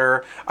know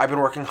that I've been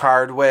working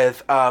hard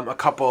with a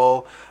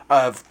couple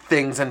of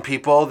things and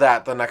people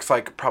that the next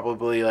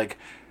probably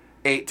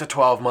 8 to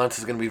 12 months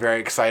is going to be very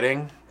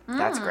exciting.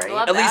 That's great.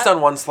 love At least that.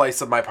 on one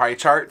slice of my pie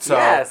chart. So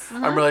Yes.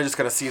 I'm really just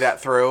going to see that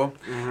through.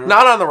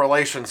 Not on the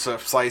relationship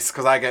slice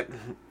because I get,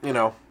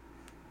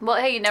 Well,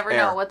 hey, you never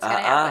know what's going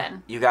to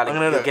happen. You gotta I'm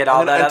gonna get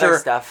all I'm gonna that other enter-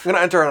 stuff. I'm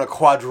gonna enter in a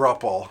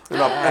quadruple and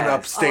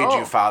upstage Oh.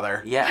 you,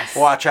 father. Yes.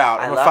 Watch out!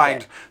 I I'm love gonna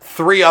find it.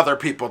 3 other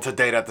people to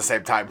date at the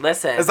same time.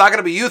 Listen. it's not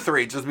gonna be you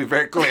 3. Just to be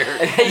very clear.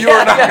 You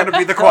are not gonna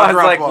be the quadruple.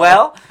 I was like,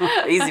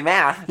 well, easy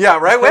math. yeah,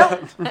 right. Well,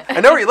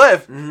 I know where you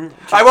live.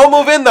 I won't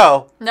move in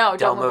though. No,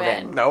 don't move move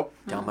in. in. Nope.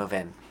 Don't move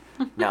in.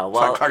 No,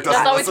 well, Clark That's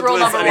doesn't always listen to rule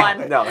this number anyway.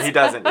 one. no, he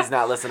doesn't. He's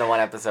not listened to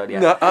one episode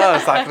yet. No,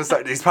 it's not gonna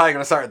start. He's probably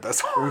gonna start at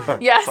this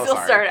one. Yes, So he'll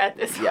sorry. start at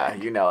this one. Yeah,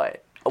 you know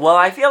it. Well,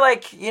 I feel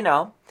like,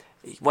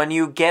 when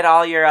you get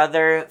all your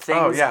other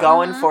things yeah.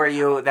 going for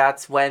you,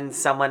 that's when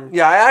someone...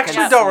 Yeah, I actually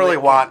can don't really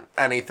slip want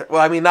anything.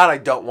 Well, I mean, not I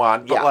don't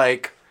want, but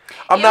Yeah.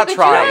 I'm You- not could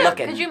trying. You,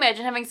 looking. could you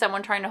imagine having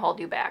someone trying to hold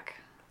you back?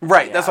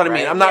 Right, that's Yeah, what I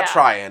mean. right? I'm not Yeah.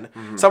 trying.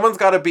 Someone's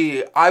got to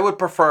be. I would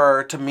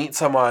prefer to meet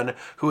someone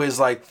who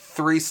is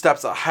 3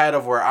 steps ahead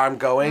of where I'm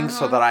going,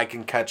 so that I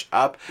can catch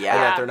up and Yeah.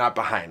 that they're not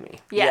behind me.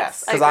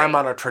 Yes, Because I'm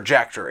on a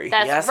trajectory,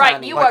 That's Yes, right.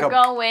 honey. You like are a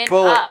going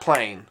bullet up.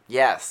 plane,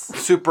 Yes.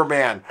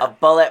 Superman, A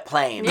bullet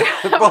plane.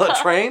 bullet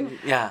train,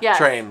 Yeah. Yes.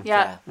 train.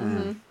 Yeah.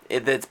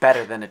 It's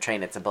better than a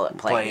train. It's a bullet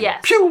plane. Plane.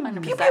 Yes. Pew,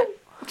 100%. pew,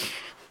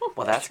 pew.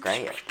 Well, that's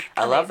great.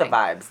 I love the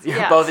Amazing. vibes.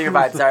 Yeah. Both of your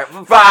vibes are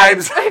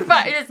Vibes.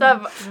 It's a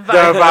The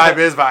vibe. vibe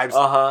is vibes.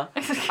 Uh-huh.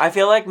 I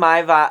feel like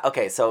my vibe...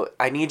 Okay, so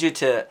I need you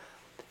to...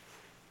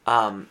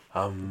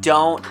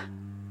 don't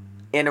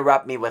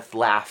interrupt me with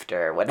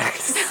laughter when I...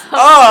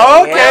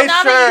 Oh, okay, Well,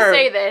 now that sure. you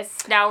say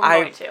this, now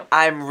I'm going to.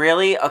 I'm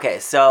really okay.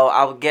 So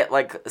I'll get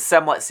like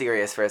somewhat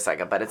serious for a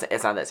second, but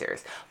it's not that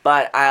serious.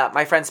 But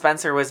my friend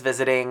Spencer was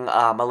visiting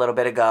a little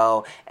bit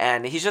ago,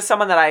 and he's just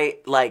someone that I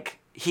like.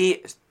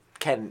 He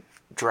can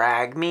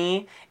drag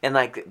me in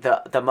like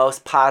the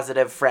most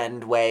positive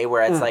friend way,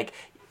 where it's like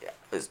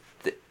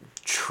the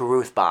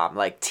truth bomb,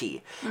 like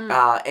tea.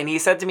 And he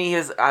said to me,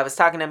 I was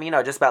talking to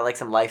him, just about like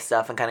some life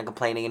stuff and kind of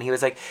complaining, and he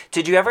was like,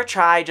 "Did you ever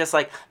try just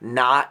like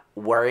not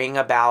worrying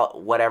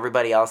about what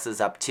everybody else is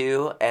up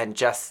to and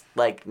just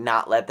like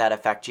not let that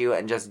affect you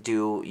and just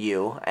do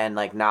you and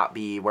like not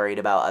be worried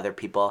about other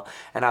people?"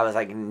 And I was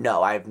like,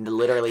 "No, I've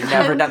literally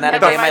never done that a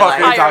What the day in my fuck are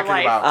you life." talking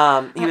life.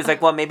 about? He was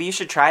like, "Well, maybe you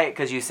should try it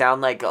because you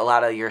sound like a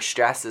lot of your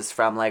stress is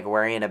from like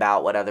worrying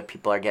about what other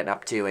people are getting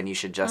up to, and you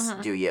should just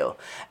do you."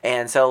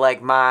 And so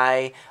like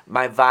my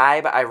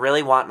vibe, I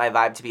really want my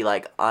vibe to be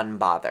like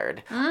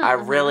unbothered. I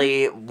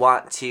really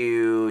want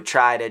to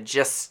try to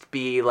just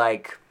be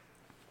like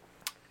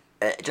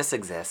just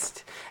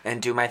exist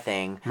and do my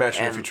thing.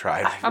 Imagine if And you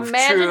tried.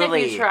 Imagine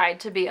if you tried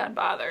to be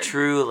unbothered.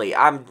 Truly,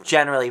 I'm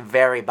generally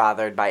very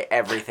bothered by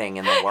everything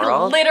in the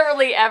world.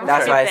 Literally everything.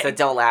 That's why I said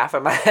don't laugh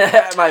at my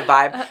at my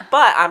vibe.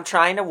 But I'm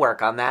trying to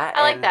work on that.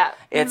 I like and that.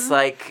 It's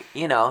like,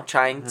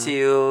 trying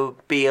to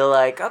be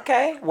like,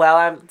 okay, well,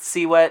 I'm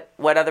see what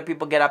other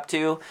people get up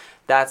to.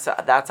 That's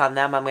on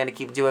them. I'm going to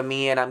keep doing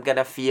me, and I'm going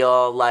to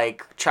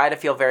try to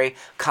feel very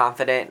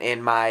confident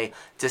in my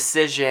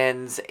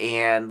decisions.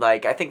 And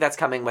like, I think that's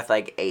coming with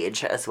like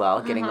age as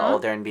well, getting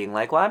older and being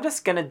like, well, I'm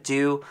just going to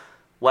do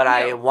what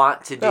I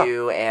want to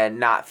do and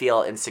not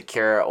feel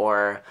insecure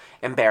or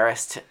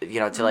embarrassed,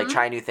 to like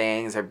try new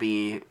things or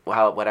be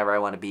whatever I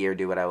want to be or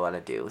do what I want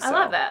to do. So, I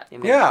love that.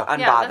 Yeah. Unbothered,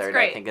 Yeah, that's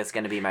great. I think is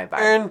going to be my vibe.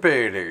 And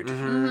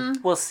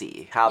baited. We'll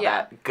see how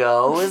Yeah. that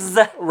goes.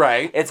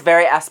 Right. It's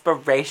very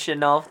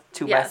aspirational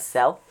to Yes.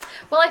 myself.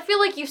 Well, I feel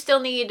like you still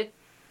need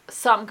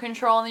some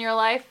control in your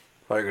life.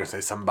 I was going to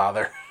say some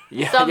bother.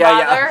 Yeah, Some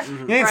yeah, bother.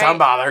 You need some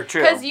bother.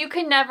 True. Because you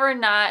can never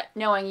not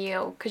knowing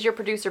you, because you're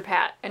producer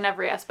Pat in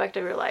every aspect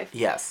of your life.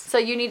 Yes. So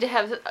you need to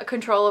have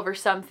control over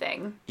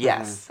something.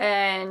 Yes.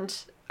 And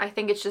I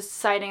think it's just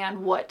deciding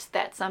on what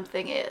that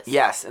something is.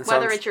 Yes. And so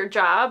Whether it's your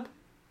job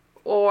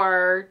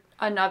or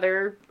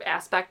another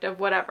aspect of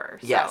whatever.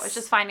 Yes. So it's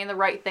just finding the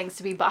right things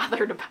to be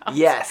bothered about.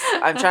 yes,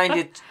 I'm trying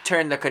to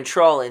turn the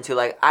control into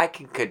like I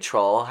can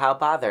control how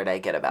bothered I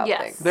get about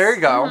Yes. things. There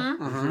you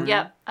go.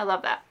 Yep. I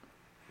love that.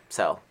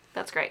 So,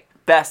 That's great.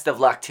 best of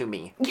luck to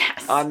me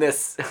Yes. on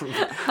this On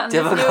this new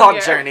difficult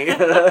year.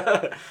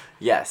 journey.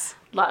 Yes.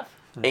 Love.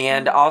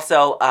 And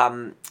also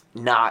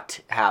not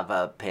have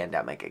a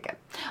pandemic again.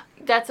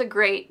 That's a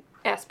great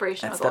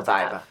aspirational That's goal the to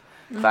vibe. have.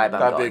 Vibe I'm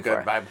That'd be going a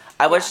good for. vibe.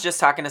 I was just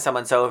talking to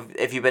someone, so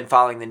if you've been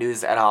following the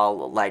news at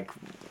all, like,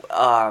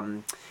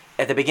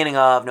 at the beginning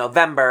of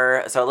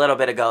November, so a little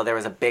bit ago, there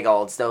was a big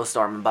old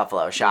snowstorm in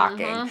Buffalo,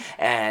 shocking.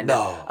 And,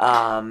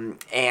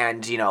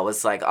 and, it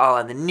was like all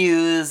on the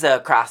news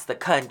across the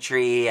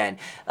country, and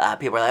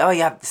people were like, oh,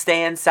 you have to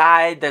stay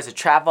inside, there's a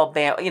travel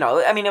ban,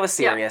 it was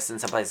serious in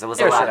some places. It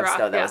was a It was lot of rough,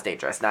 snow that yeah. was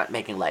dangerous, not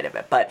making light of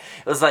it, but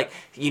it was like,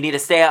 you need to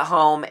stay at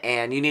home,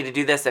 and you need to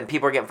do this, and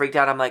people were getting freaked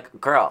out. I'm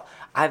like, girl,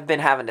 I've been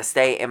having to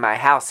stay in my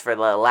house for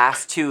the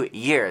last 2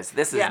 years.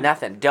 This is Yeah.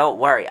 nothing. Don't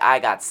worry. I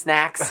got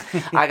snacks.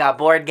 I got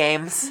board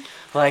games.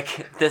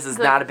 Like, this is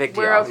not a big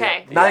deal. We're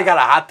okay. Now you got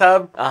a hot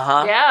tub.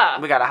 Uh-huh. Yeah.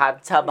 We got a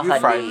hot tub of You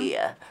honey.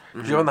 frightened?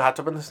 Did you go in the hot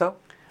tub in the snow?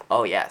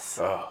 Oh, yes.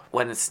 Oh.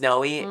 When it's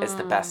snowy, it's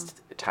the best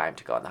time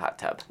to go in the hot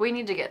tub. We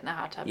need to get in the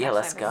hot tub. Yeah, next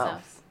let's time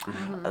it go.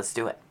 snows. Let's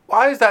do it.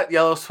 Why is that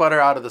yellow sweater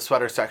out of the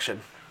sweater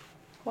section?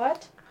 What?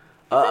 It's in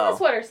the Uh-oh.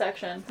 sweater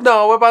section.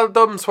 No, what about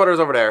them sweaters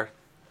over there?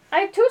 I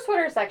have 2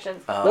 sweater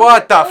sections.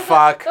 What the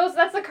fuck?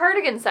 That's the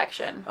cardigan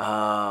section.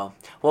 Oh.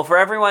 Well, for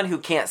everyone who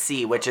can't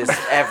see, which is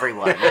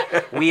everyone,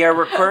 we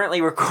are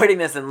currently recording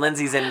this in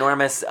Lindsay's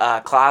enormous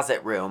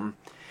closet room.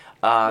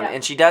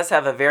 And she does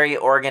have a very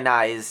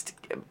organized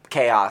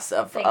chaos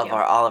of Thank you.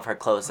 all of her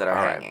clothes that are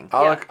All right. hanging.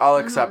 I'll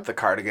accept the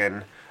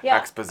cardigan Yeah.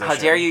 exposition. How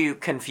dare you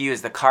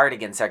confuse the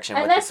cardigan section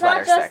And with the that's sweater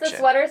not just section? the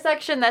sweater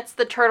section, that's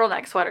the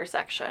turtleneck sweater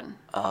section.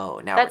 Oh,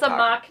 now That's we're a talking.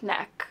 mock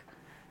neck.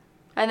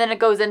 And then it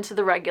goes into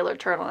the regular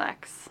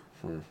turtlenecks.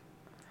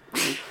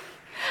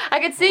 I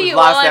could see We've you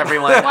lost while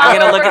everyone. while I'm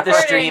gonna we're look at the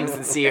recording. streams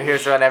and see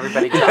here's what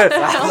everybody does.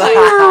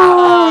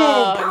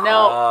 Oh,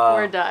 no,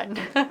 we're done.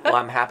 Well,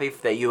 I'm happy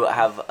that you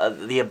have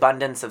the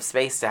abundance of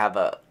space to have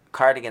a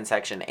cardigan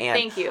section and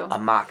Thank you. a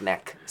mock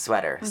neck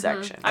sweater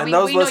section. I And mean,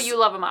 those we know lists- you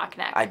love a mock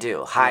neck. I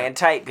do. High and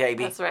tight,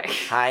 baby. That's right.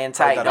 High and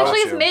tight. that No, about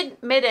Especially you.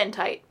 it's mid and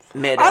tight.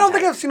 mid. I and don't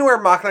think tight. I've seen her wear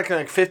mock neck in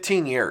like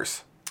 15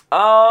 years. Oh.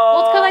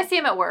 Well, it's because I see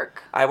him at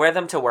work. I wear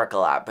them to work a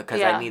lot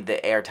because Yeah. I need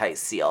the airtight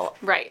seal.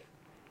 Right.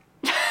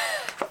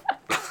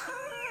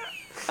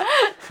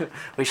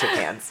 We shook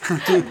hands.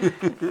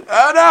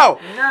 Oh no!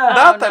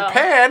 Not the no.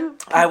 pan.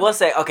 I will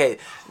say, okay,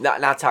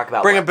 not talk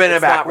about Bring work. a bit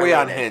It's back. not We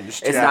related.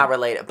 unhinged. It's Yeah. not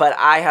related. But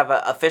I have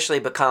officially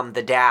become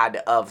the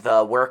dad of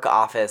the work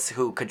office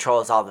who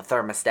controls all the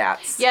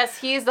thermostats. Yes,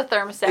 he's the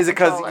thermostat Is it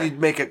because controller. you'd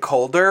make it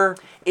colder,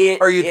 It-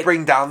 or you'd it-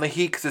 bring down the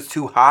heat because it's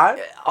too hot?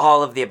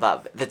 All of the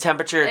above. The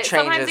temperature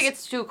Sometimes changes it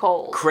gets too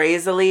cold.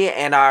 crazily,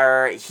 and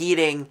our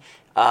heating,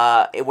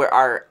 where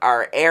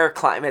our air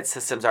climate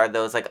systems are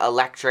those like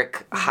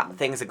electric hot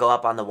things that go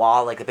up on the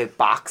wall, like a big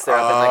box. They're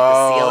up in like the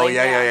Oh, ceiling.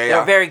 yeah.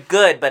 They're very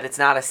good, but it's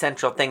not a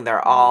central thing.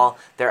 They're all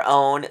their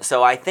own.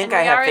 So I think And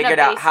I we have are in a figured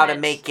out how to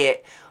basement. make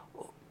it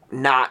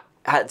not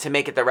how to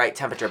make it the right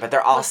temperature, but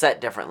they're all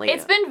set differently.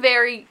 It's been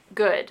very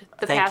good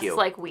the Thank past you.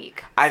 like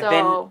week.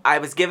 I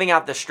was giving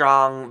out the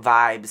strong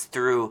vibes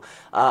through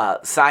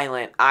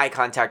silent eye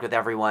contact with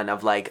everyone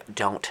of like,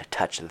 don't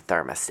touch the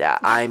thermostat.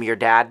 I'm your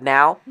dad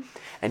now,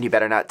 and you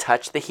better not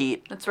touch the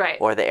heat That's right.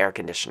 or the air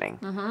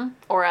conditioning.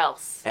 Or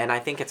else. And I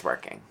think it's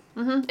working.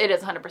 It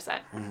is 100%.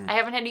 I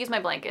haven't had to use my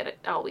blanket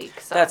all week.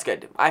 So That's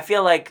good. I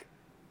feel like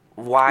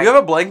why You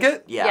have a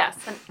blanket? yeah. Yes.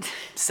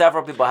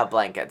 Several people have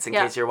blankets in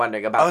Yeah. case you're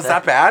wondering about Oh, is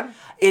that bad?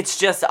 It's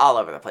just all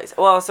over the place.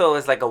 Well, so it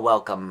was like a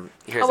welcome.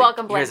 Here's A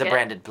welcome blanket. Here's a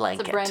branded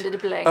blanket. It's a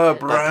branded blanket.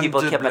 But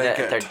people Branded keep it at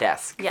blanket. their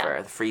desk Yeah.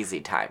 for the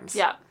freezy times.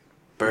 yeah.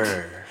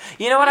 Brr.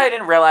 You know what I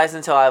didn't realize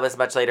until I was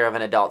much later of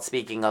an adult,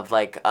 speaking of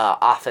like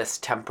office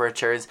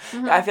temperatures.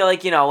 I feel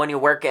like, when you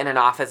work in an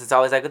office, it's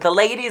always like, the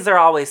ladies are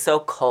always so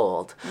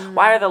cold.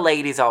 Why are the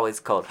ladies always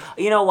cold?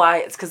 You know why?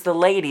 It's because the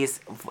ladies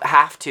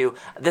have to,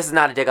 this is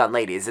not a dig on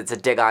ladies, it's a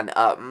dig on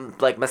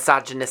like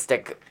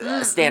misogynistic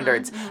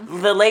standards.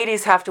 The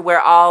ladies have to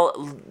wear all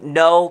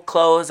no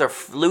clothes or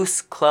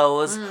loose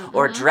clothes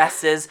or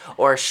dresses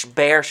or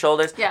bare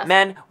shoulders. Yes.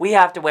 Men, we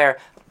have to wear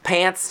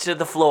pants to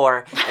the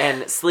floor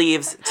and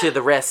sleeves to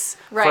the wrists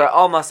for Right.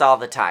 almost all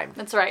the time.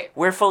 That's right.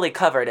 We're fully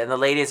covered, and the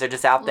ladies are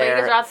just out there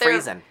Ladies are out there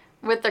freezing.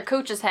 with their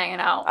cooches hanging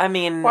out. I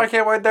mean, Why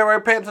can't they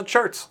wear pants and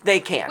shirts? they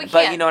can, We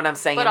but can, you know what I'm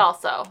saying? But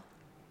also,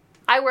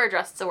 I wear a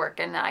dress to work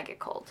and I get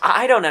cold.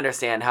 I don't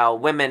understand how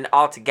women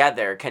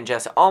altogether can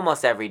just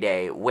almost every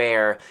day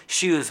wear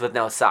shoes with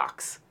no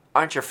socks.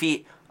 Aren't your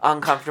feet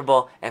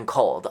uncomfortable and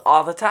cold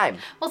all the time?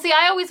 Well, see,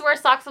 I always wear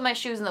socks with my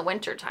shoes in the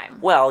wintertime.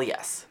 Well,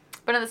 yes.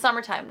 But in the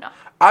summertime, no.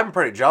 I'm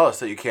pretty jealous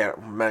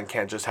that men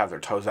can't just have their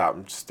toes out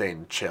and stay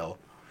and chill.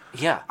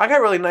 Yeah. I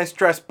got really nice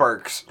dress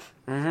Birks.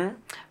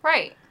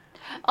 Right.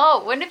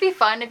 Oh, wouldn't it be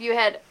fun if you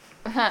had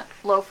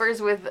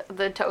loafers with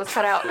the toes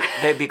cut out?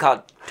 They'd be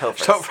called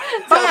tofers.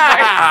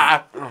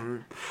 I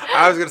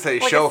was gonna say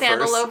Like a chauffeurs.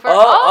 sandal loafer?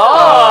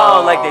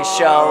 Oh, like they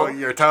show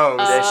your toes.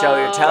 they show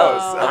your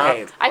toes.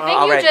 Okay. I think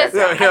I'll you write that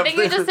just down. I think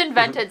you just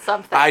invented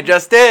something. I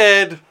just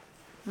did.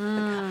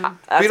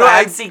 That's You know, why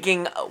I- I'm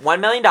seeking $1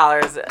 million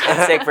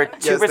at stake for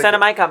 2% of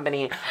my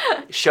company,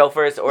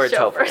 chauffeurs or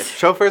Chauffeurs. tofers.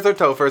 Chauffeurs or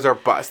tofers or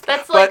bust.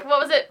 That's But like,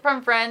 what was it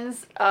from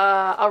Friends?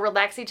 A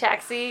relaxy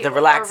taxi? The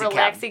relaxy or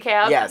cab. relaxy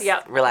cab? Yes.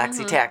 Yep.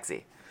 Relaxy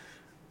taxi.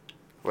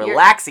 You're-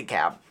 Relaxy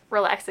cab.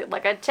 Relaxy,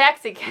 like a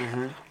taxi cab.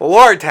 Mm-hmm.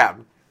 Lord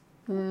tab.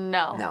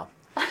 No. No.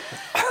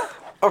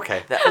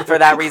 Okay. For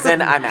that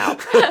reason, I'm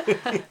out.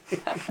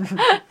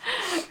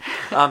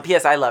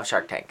 P.S. I love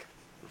Shark Tank.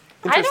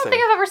 I don't Interesting.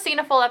 think I've ever seen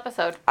a full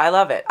episode. I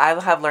love it. I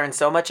have learned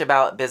so much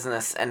about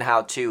business and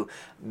how to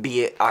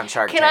be on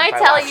Shark Can Tank. I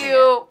by tell watching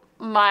you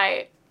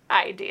my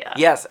idea? it.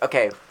 Yes.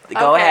 Okay.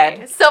 Go Okay,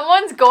 ahead.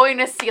 Someone's going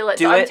to steal it.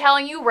 Do so I'm it.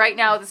 telling you right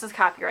now, this is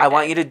copyrighted. I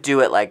want you to do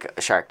it like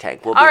Shark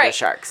Tank. We'll be All the right.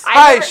 sharks.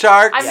 Hi,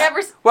 sharks. I've Yeah.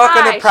 never.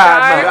 Welcome to Hi, Pride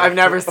shark. Month. I've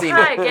never seen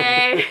Hi, it.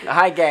 gay.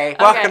 Hi, gay.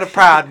 Welcome to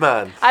Pride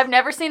Month. I've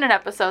never seen an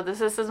episode.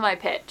 This is my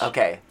pitch.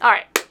 Okay. All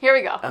right, here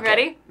we go. Okay.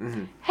 Ready?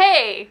 Mhm.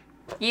 Hey,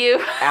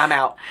 you. I'm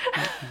out.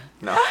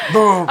 No.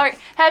 Boom. All right.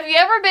 Have you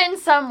ever been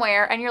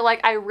somewhere and you're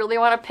like, I really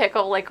want a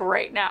pickle, like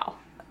right now?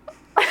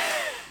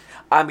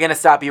 I'm going to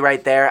stop you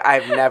right there.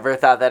 I've never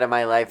thought that in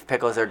my life.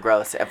 Pickles are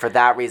gross. And for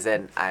that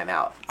reason, I'm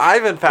out.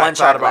 I've in One fact shark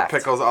thought about left.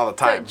 pickles all the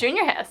So time.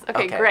 Junior has.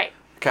 Okay, Okay. great.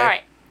 Okay. All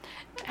right.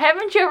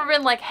 Haven't you ever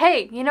been like,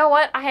 hey, you know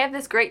what? I have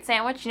this great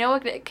sandwich. You know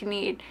what it can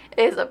need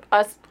is a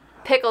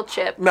pickle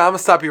chip. No, I'm gonna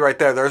stop you right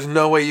there. There's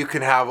no way you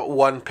can have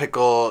one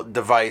pickle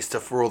device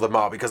to rule them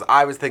all because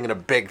I was thinking a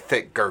big,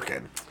 thick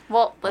gherkin.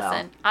 Well,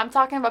 listen, I'm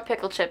talking about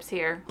pickle chips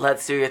here.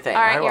 Let's do your thing.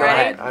 All right, Go you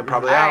ready? ahead. I'm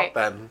probably All out right.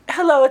 then.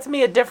 Hello, it's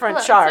me, a different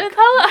Look, shark.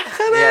 Hello.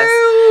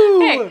 Hello.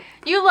 Hey,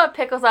 you love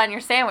pickles on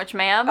your sandwich,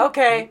 ma'am.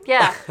 Okay.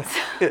 Yeah.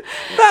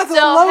 That's a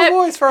So, low have-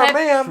 voice for a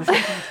have-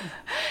 man.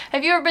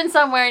 Have you ever been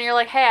somewhere and you're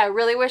like, hey, I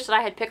really wish that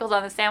I had pickles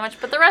on the sandwich,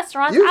 but the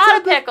restaurant's You out said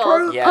of this pickles.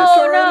 part- Yes.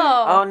 Oh, already?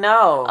 no. Oh,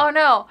 no. Oh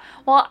no.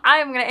 Well,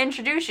 I'm going to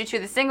introduce you to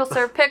the single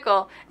serve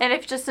pickle. And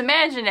if just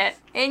imagine it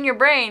in your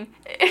brain,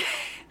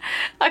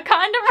 a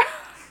condom.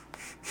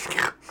 It's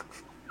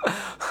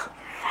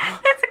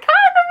a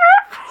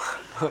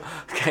condom.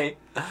 Okay.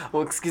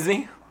 Well, excuse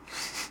me?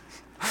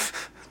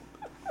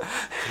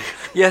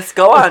 Yes,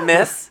 go on,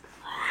 miss.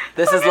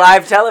 This is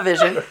live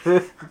television. Oh, I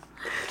gotta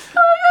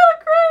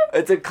cry.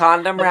 It's a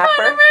condom Condom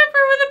wrapper.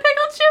 wrapper with a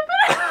pickle chip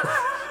in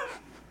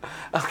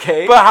it.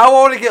 Okay. But how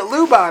won't it get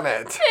lube on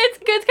it? It's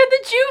got the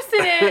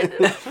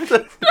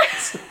it.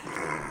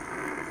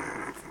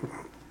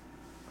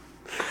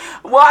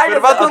 Why? What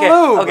about the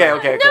lube?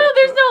 Okay. No,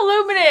 there's no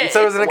lube in it.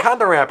 So it was in a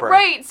condom wrapper.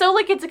 Right, so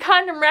like it's a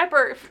condom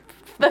wrapper,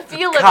 the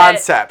feel of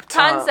Concept. it.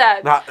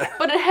 Concept. Not-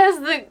 But it has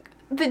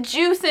the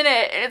juice in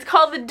it, and it's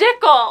called the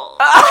dickle.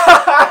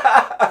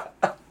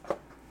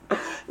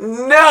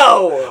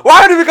 No.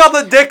 Why would it be called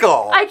the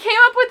dickle? I came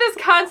up with this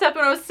concept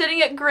when I was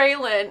sitting at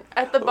Grayland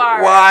at the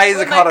bar. Why is it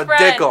with my called a friend.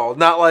 dickle?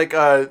 Not like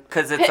a...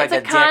 Because it's It's like a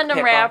a dick condom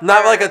pickle. wrapper.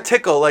 Not like a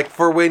tickle, like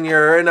for when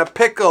you're in a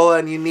pickle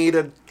and you need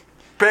a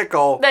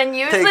pickle. Then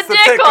use takes the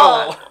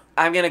dickle.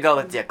 I'm gonna go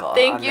with dickle.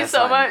 Thank on you this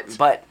so one. much.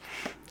 But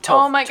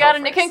Oh my god,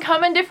 and it can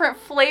come in different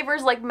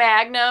flavors, like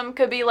Magnum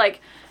could be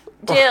like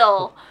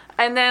dill,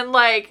 and then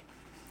like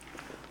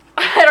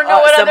I don't know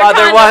what some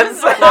other other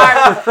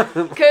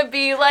condoms are. Could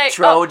be like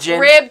Trojan.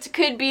 ribbed.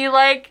 Could be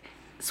like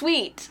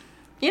sweet.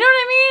 You know what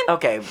I mean?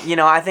 Okay,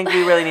 I think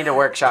we really need to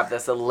workshop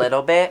this a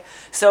little bit.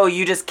 So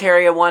you just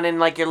carry one in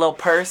like your little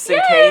purse in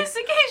Yes, case.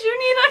 in case you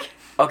need a.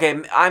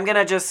 Okay, I'm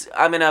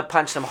gonna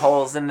punch some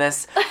holes in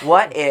this.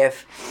 What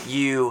if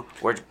you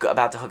were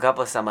about to hook up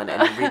with someone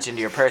and you reach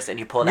into your purse and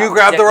you pull it out? You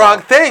grabbed the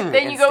wrong thing.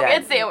 Then you go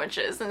Instead. get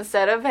sandwiches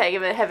instead of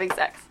having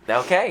sex.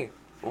 Okay.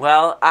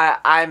 Well,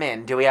 I'm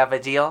in. Do we have a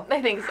deal?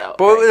 I think so.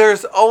 But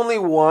there's only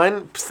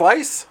one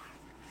slice?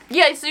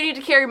 Yeah, so you need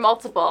to carry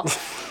multiple.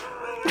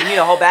 You need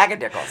a whole bag of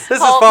dickles. This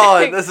is Whole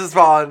falling. thing. This is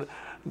falling.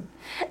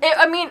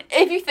 I mean,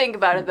 if you think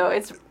about it, though,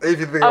 it's If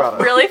you think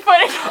about it. really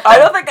funny. I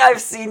don't think I've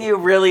seen you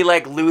really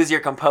like lose your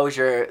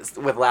composure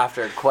with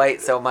laughter quite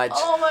so much.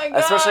 Oh my god.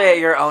 Especially at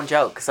your own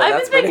joke. So I've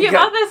that's been pretty thinking good.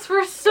 about this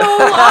for so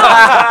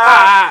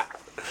long.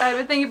 I've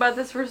been thinking about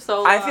this for so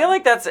long. I feel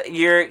like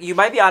you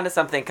might be onto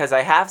something because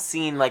I have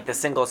seen like the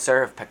single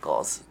serve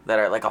pickles that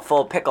are like a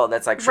full pickle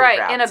that's like shrink right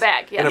wrapped. in a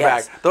bag. Yeah. In a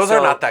Yes. bag. Those are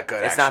So not that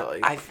good, it's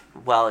actually.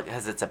 Well,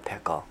 because it's a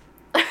pickle.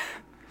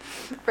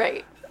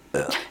 Right.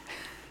 It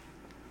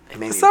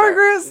made me Sorry,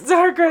 burp. Chris.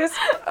 Sorry, Chris.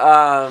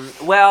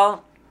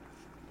 Well,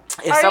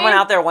 if Are someone you-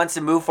 out there wants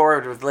to move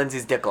forward with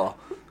Lindsay's dickle,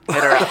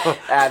 hit her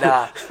up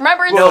at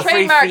Remember, it's no free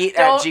trademark. feet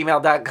at Don't.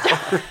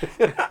 gmail.com.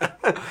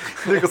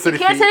 Nickel City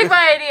You can't feet. take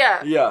my idea,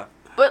 Yeah.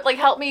 but like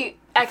help me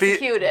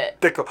execute it.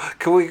 Dickle.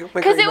 Can we make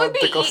 'Cause it it would be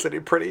Dickle e- City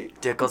Pretty?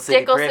 Dickle City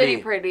Dickle Pretty.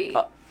 City Pretty.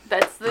 Oh.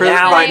 That's the Produced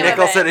Now by name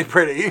Nickel of it. City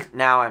Pretty.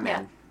 Now I'm Yeah.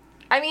 in.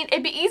 I mean,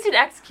 it'd be easy to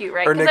execute,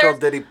 right? Or Nickel Because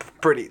Diddy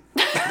Pretty.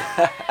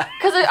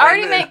 they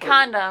already make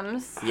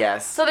condoms.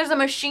 Yes. So there's a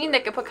machine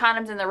that could put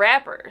condoms in the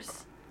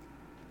wrappers.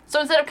 So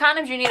instead of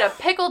condoms, you need a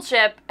pickle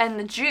chip and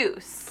the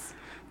juice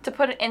to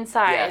put it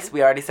inside. Yes,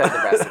 we already said the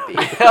recipe.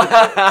 We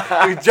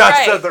just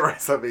Right. said the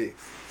recipe.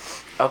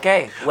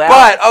 Okay, well.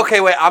 But, okay,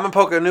 wait, I'm going to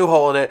poke a new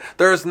hole in it.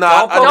 There's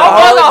not Don't poke Don't a hole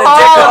poke in a the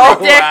hole in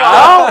the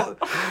dickle. dickle.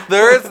 Well,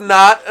 there is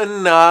not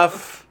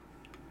enough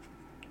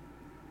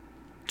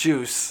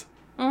juice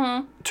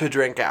to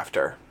drink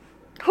after.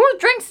 Who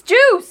drinks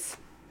juice?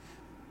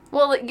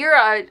 Well, you're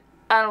on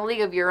a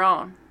league of your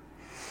own.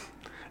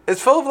 It's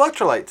full of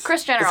electrolytes.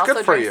 Chris Jenner it's also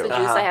good for drinks you. the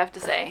juice, I have to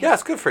say. Yeah,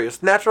 it's good for you.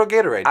 It's natural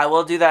Gatorade. I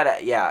will do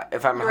that,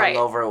 if I'm Right.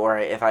 hungover or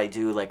if I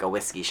do like a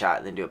whiskey shot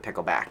and then do a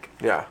pickleback.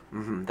 yeah.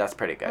 That's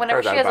pretty good. Whenever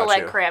Heard she that has a about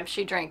leg you. cramp,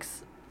 she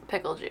drinks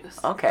pickle juice.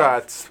 Okay.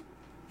 That's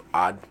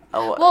odd.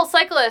 Oh, Well,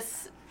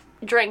 cyclists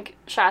drink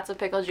shots of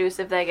pickle juice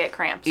if they get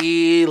cramps.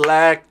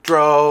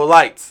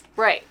 Electrolytes.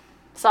 Right.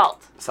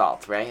 Salt.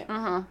 salt, right?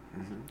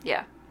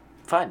 Yeah.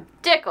 Fun.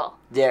 Dickle.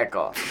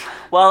 Dickle.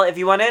 Well, if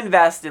you want to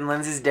invest in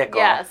Lindsay's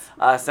Dickle, Yes.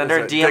 Send her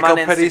a Is it DM on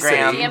Dickle Petty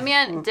Instagram. City? Damn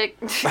man, dick.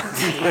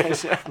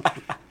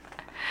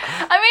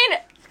 I mean,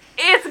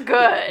 it's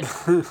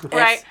good,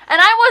 right?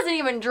 And I wasn't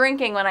even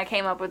drinking when I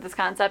came up with this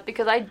concept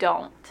because I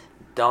don't.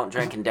 Don't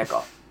drink and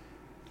dickle.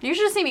 You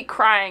should see me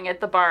crying at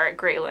the bar at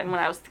Grayland when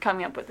I was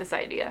coming up with this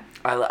idea.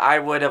 I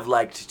would have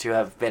liked to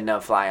have been a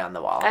fly on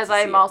the wall. As to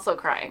see I'm it. also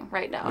crying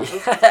right now.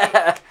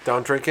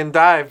 Don't drink and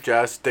dive.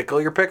 Just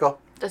tickle your pickle.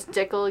 Just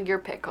dickle your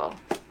pickle.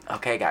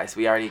 Okay, guys,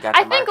 we already got the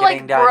I think marketing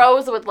like done.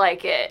 bros would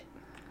like it,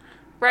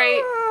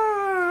 right?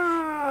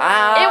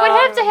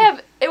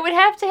 It would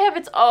have to have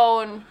its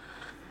own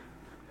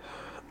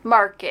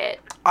market.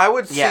 I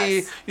would see,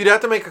 Yes. you'd have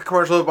to make a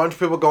commercial of a bunch of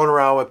people going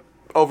around with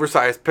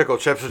oversized pickle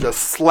chips and just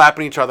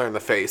slapping each other in the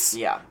face.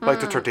 Yeah. Like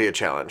the tortilla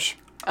challenge.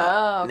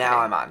 Oh, okay. Now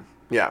I'm on.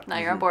 Yeah. Now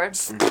you're on board.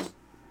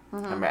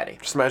 I'm ready.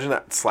 Just imagine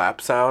that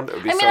slap sound. It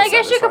would be I mean, so I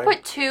guess you could satisfying.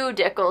 put 2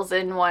 dickles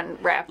in one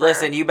wrapper.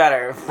 Listen, you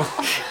better.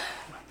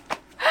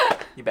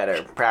 You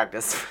better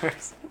practice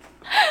first.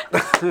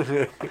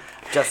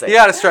 Just say. You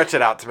gotta stretch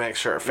it out to make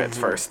sure it fits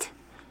first.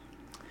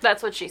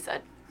 That's what she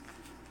said.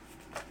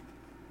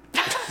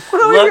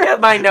 Look at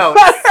my notes.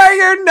 What are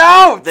your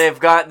notes? They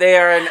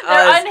are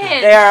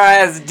unhinged. they are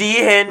as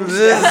dehinged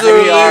as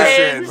we are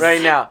Resolutions.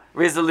 right now.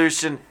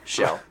 Resolution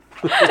show.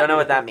 Don't know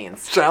what that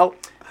means. Shell.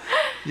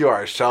 You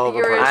are a shell of a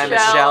You're a person. I'm a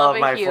shell shell of of a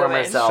my human.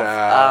 former self.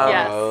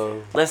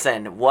 Shell.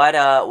 Listen, what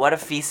a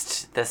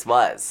feast this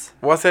was.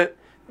 Was it?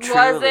 Was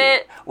Truly.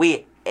 it?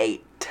 We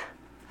ate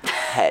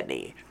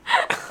Henny.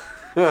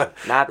 Not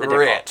the dickle.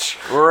 Rich.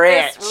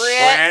 Rich.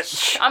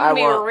 Rich. I'm gonna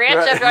be won't- rich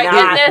after I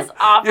Not- get this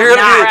off You're the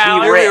gonna be,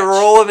 ground. you're gonna be rich.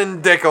 rolling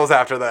in dickles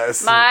after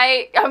this.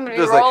 I'm gonna be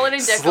Just rolling like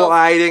in dickles.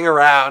 sliding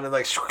around and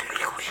like,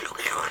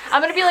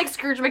 I'm gonna be like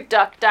Scrooge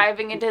McDuck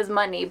diving into his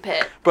money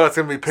pit. but it's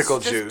gonna be pickle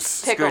Just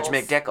juice. pickles.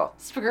 Scrooge McDickle.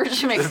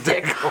 Scrooge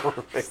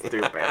McDick.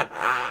 Stupid.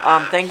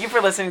 Thank you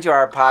for listening to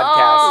our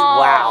podcast. Oh.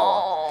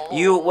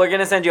 Wow. We're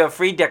gonna send you a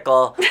free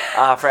dickle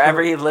for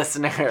every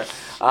listener.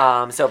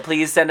 So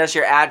please send us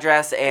your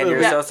address and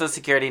your Yeah. social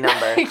security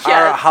number. Yes.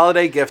 Our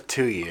holiday gift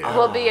to you.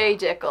 Will be a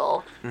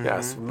dickle.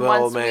 Yes,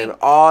 Once will we- man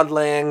Auld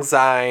Lang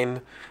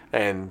Syne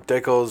and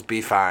Dickles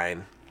be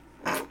fine.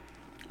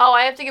 Oh,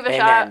 I have to give a Amen.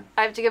 shout.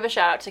 I have to give a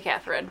shout out to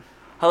Catherine,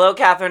 Hello,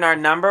 Catherine, our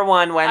number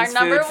one When's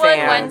our number food one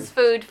fan. When's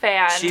food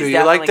fan. She's Do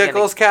you like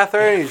definitely Dickles,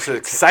 Catherine? You're just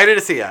excited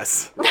to see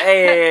us.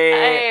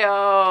 Hey.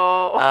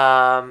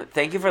 Ayo.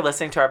 Thank you for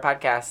listening to our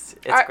podcast.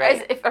 It's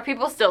great. Are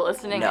people still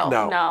listening? No.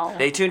 No.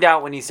 They tuned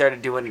out when you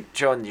started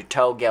showing your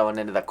toe going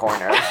into the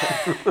corner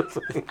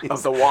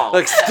of the wall.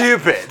 Like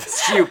stupid.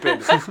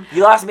 Stupid.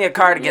 You lost me a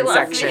cardigan You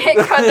lost section. me.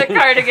 Cut the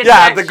cardigan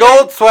Yeah, section. the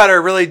gold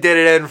sweater really did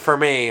it in for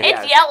me. It's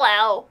Yes.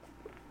 yellow.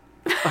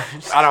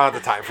 I don't have the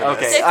time for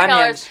Okay. this. 6 Unhinged.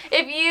 colors.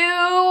 If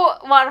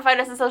you want to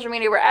find us on social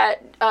media, we're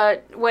at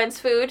When's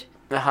Food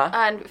Uh-huh.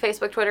 on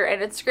Facebook, Twitter,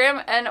 and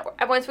Instagram, and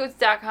at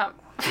whensfoods.com.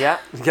 Yeah.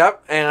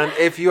 Yep, and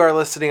if you are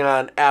listening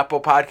on Apple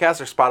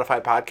Podcasts or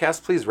Spotify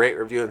Podcasts, please rate,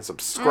 review, and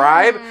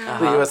subscribe.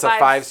 Leave us a 5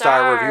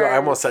 5-star review. I stars.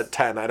 almost said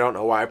 10. I don't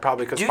know why.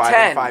 Probably because Do 5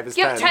 10. and 5 is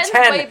Give 10. 10.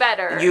 10. Way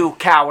better. You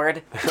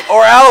coward.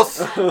 Or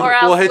else, Or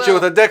else we'll hit you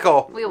with a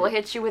dickle. We will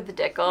hit you with the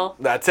dickle.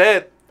 That's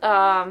it.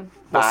 Um,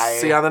 We'll Bye.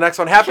 see you on the next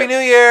one. Happy New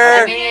Year.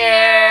 Happy New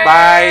Year.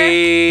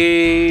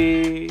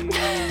 Bye.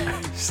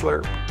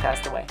 Slurp.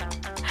 Passed away.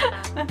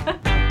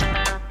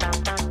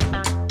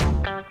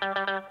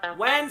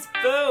 When's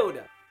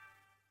food?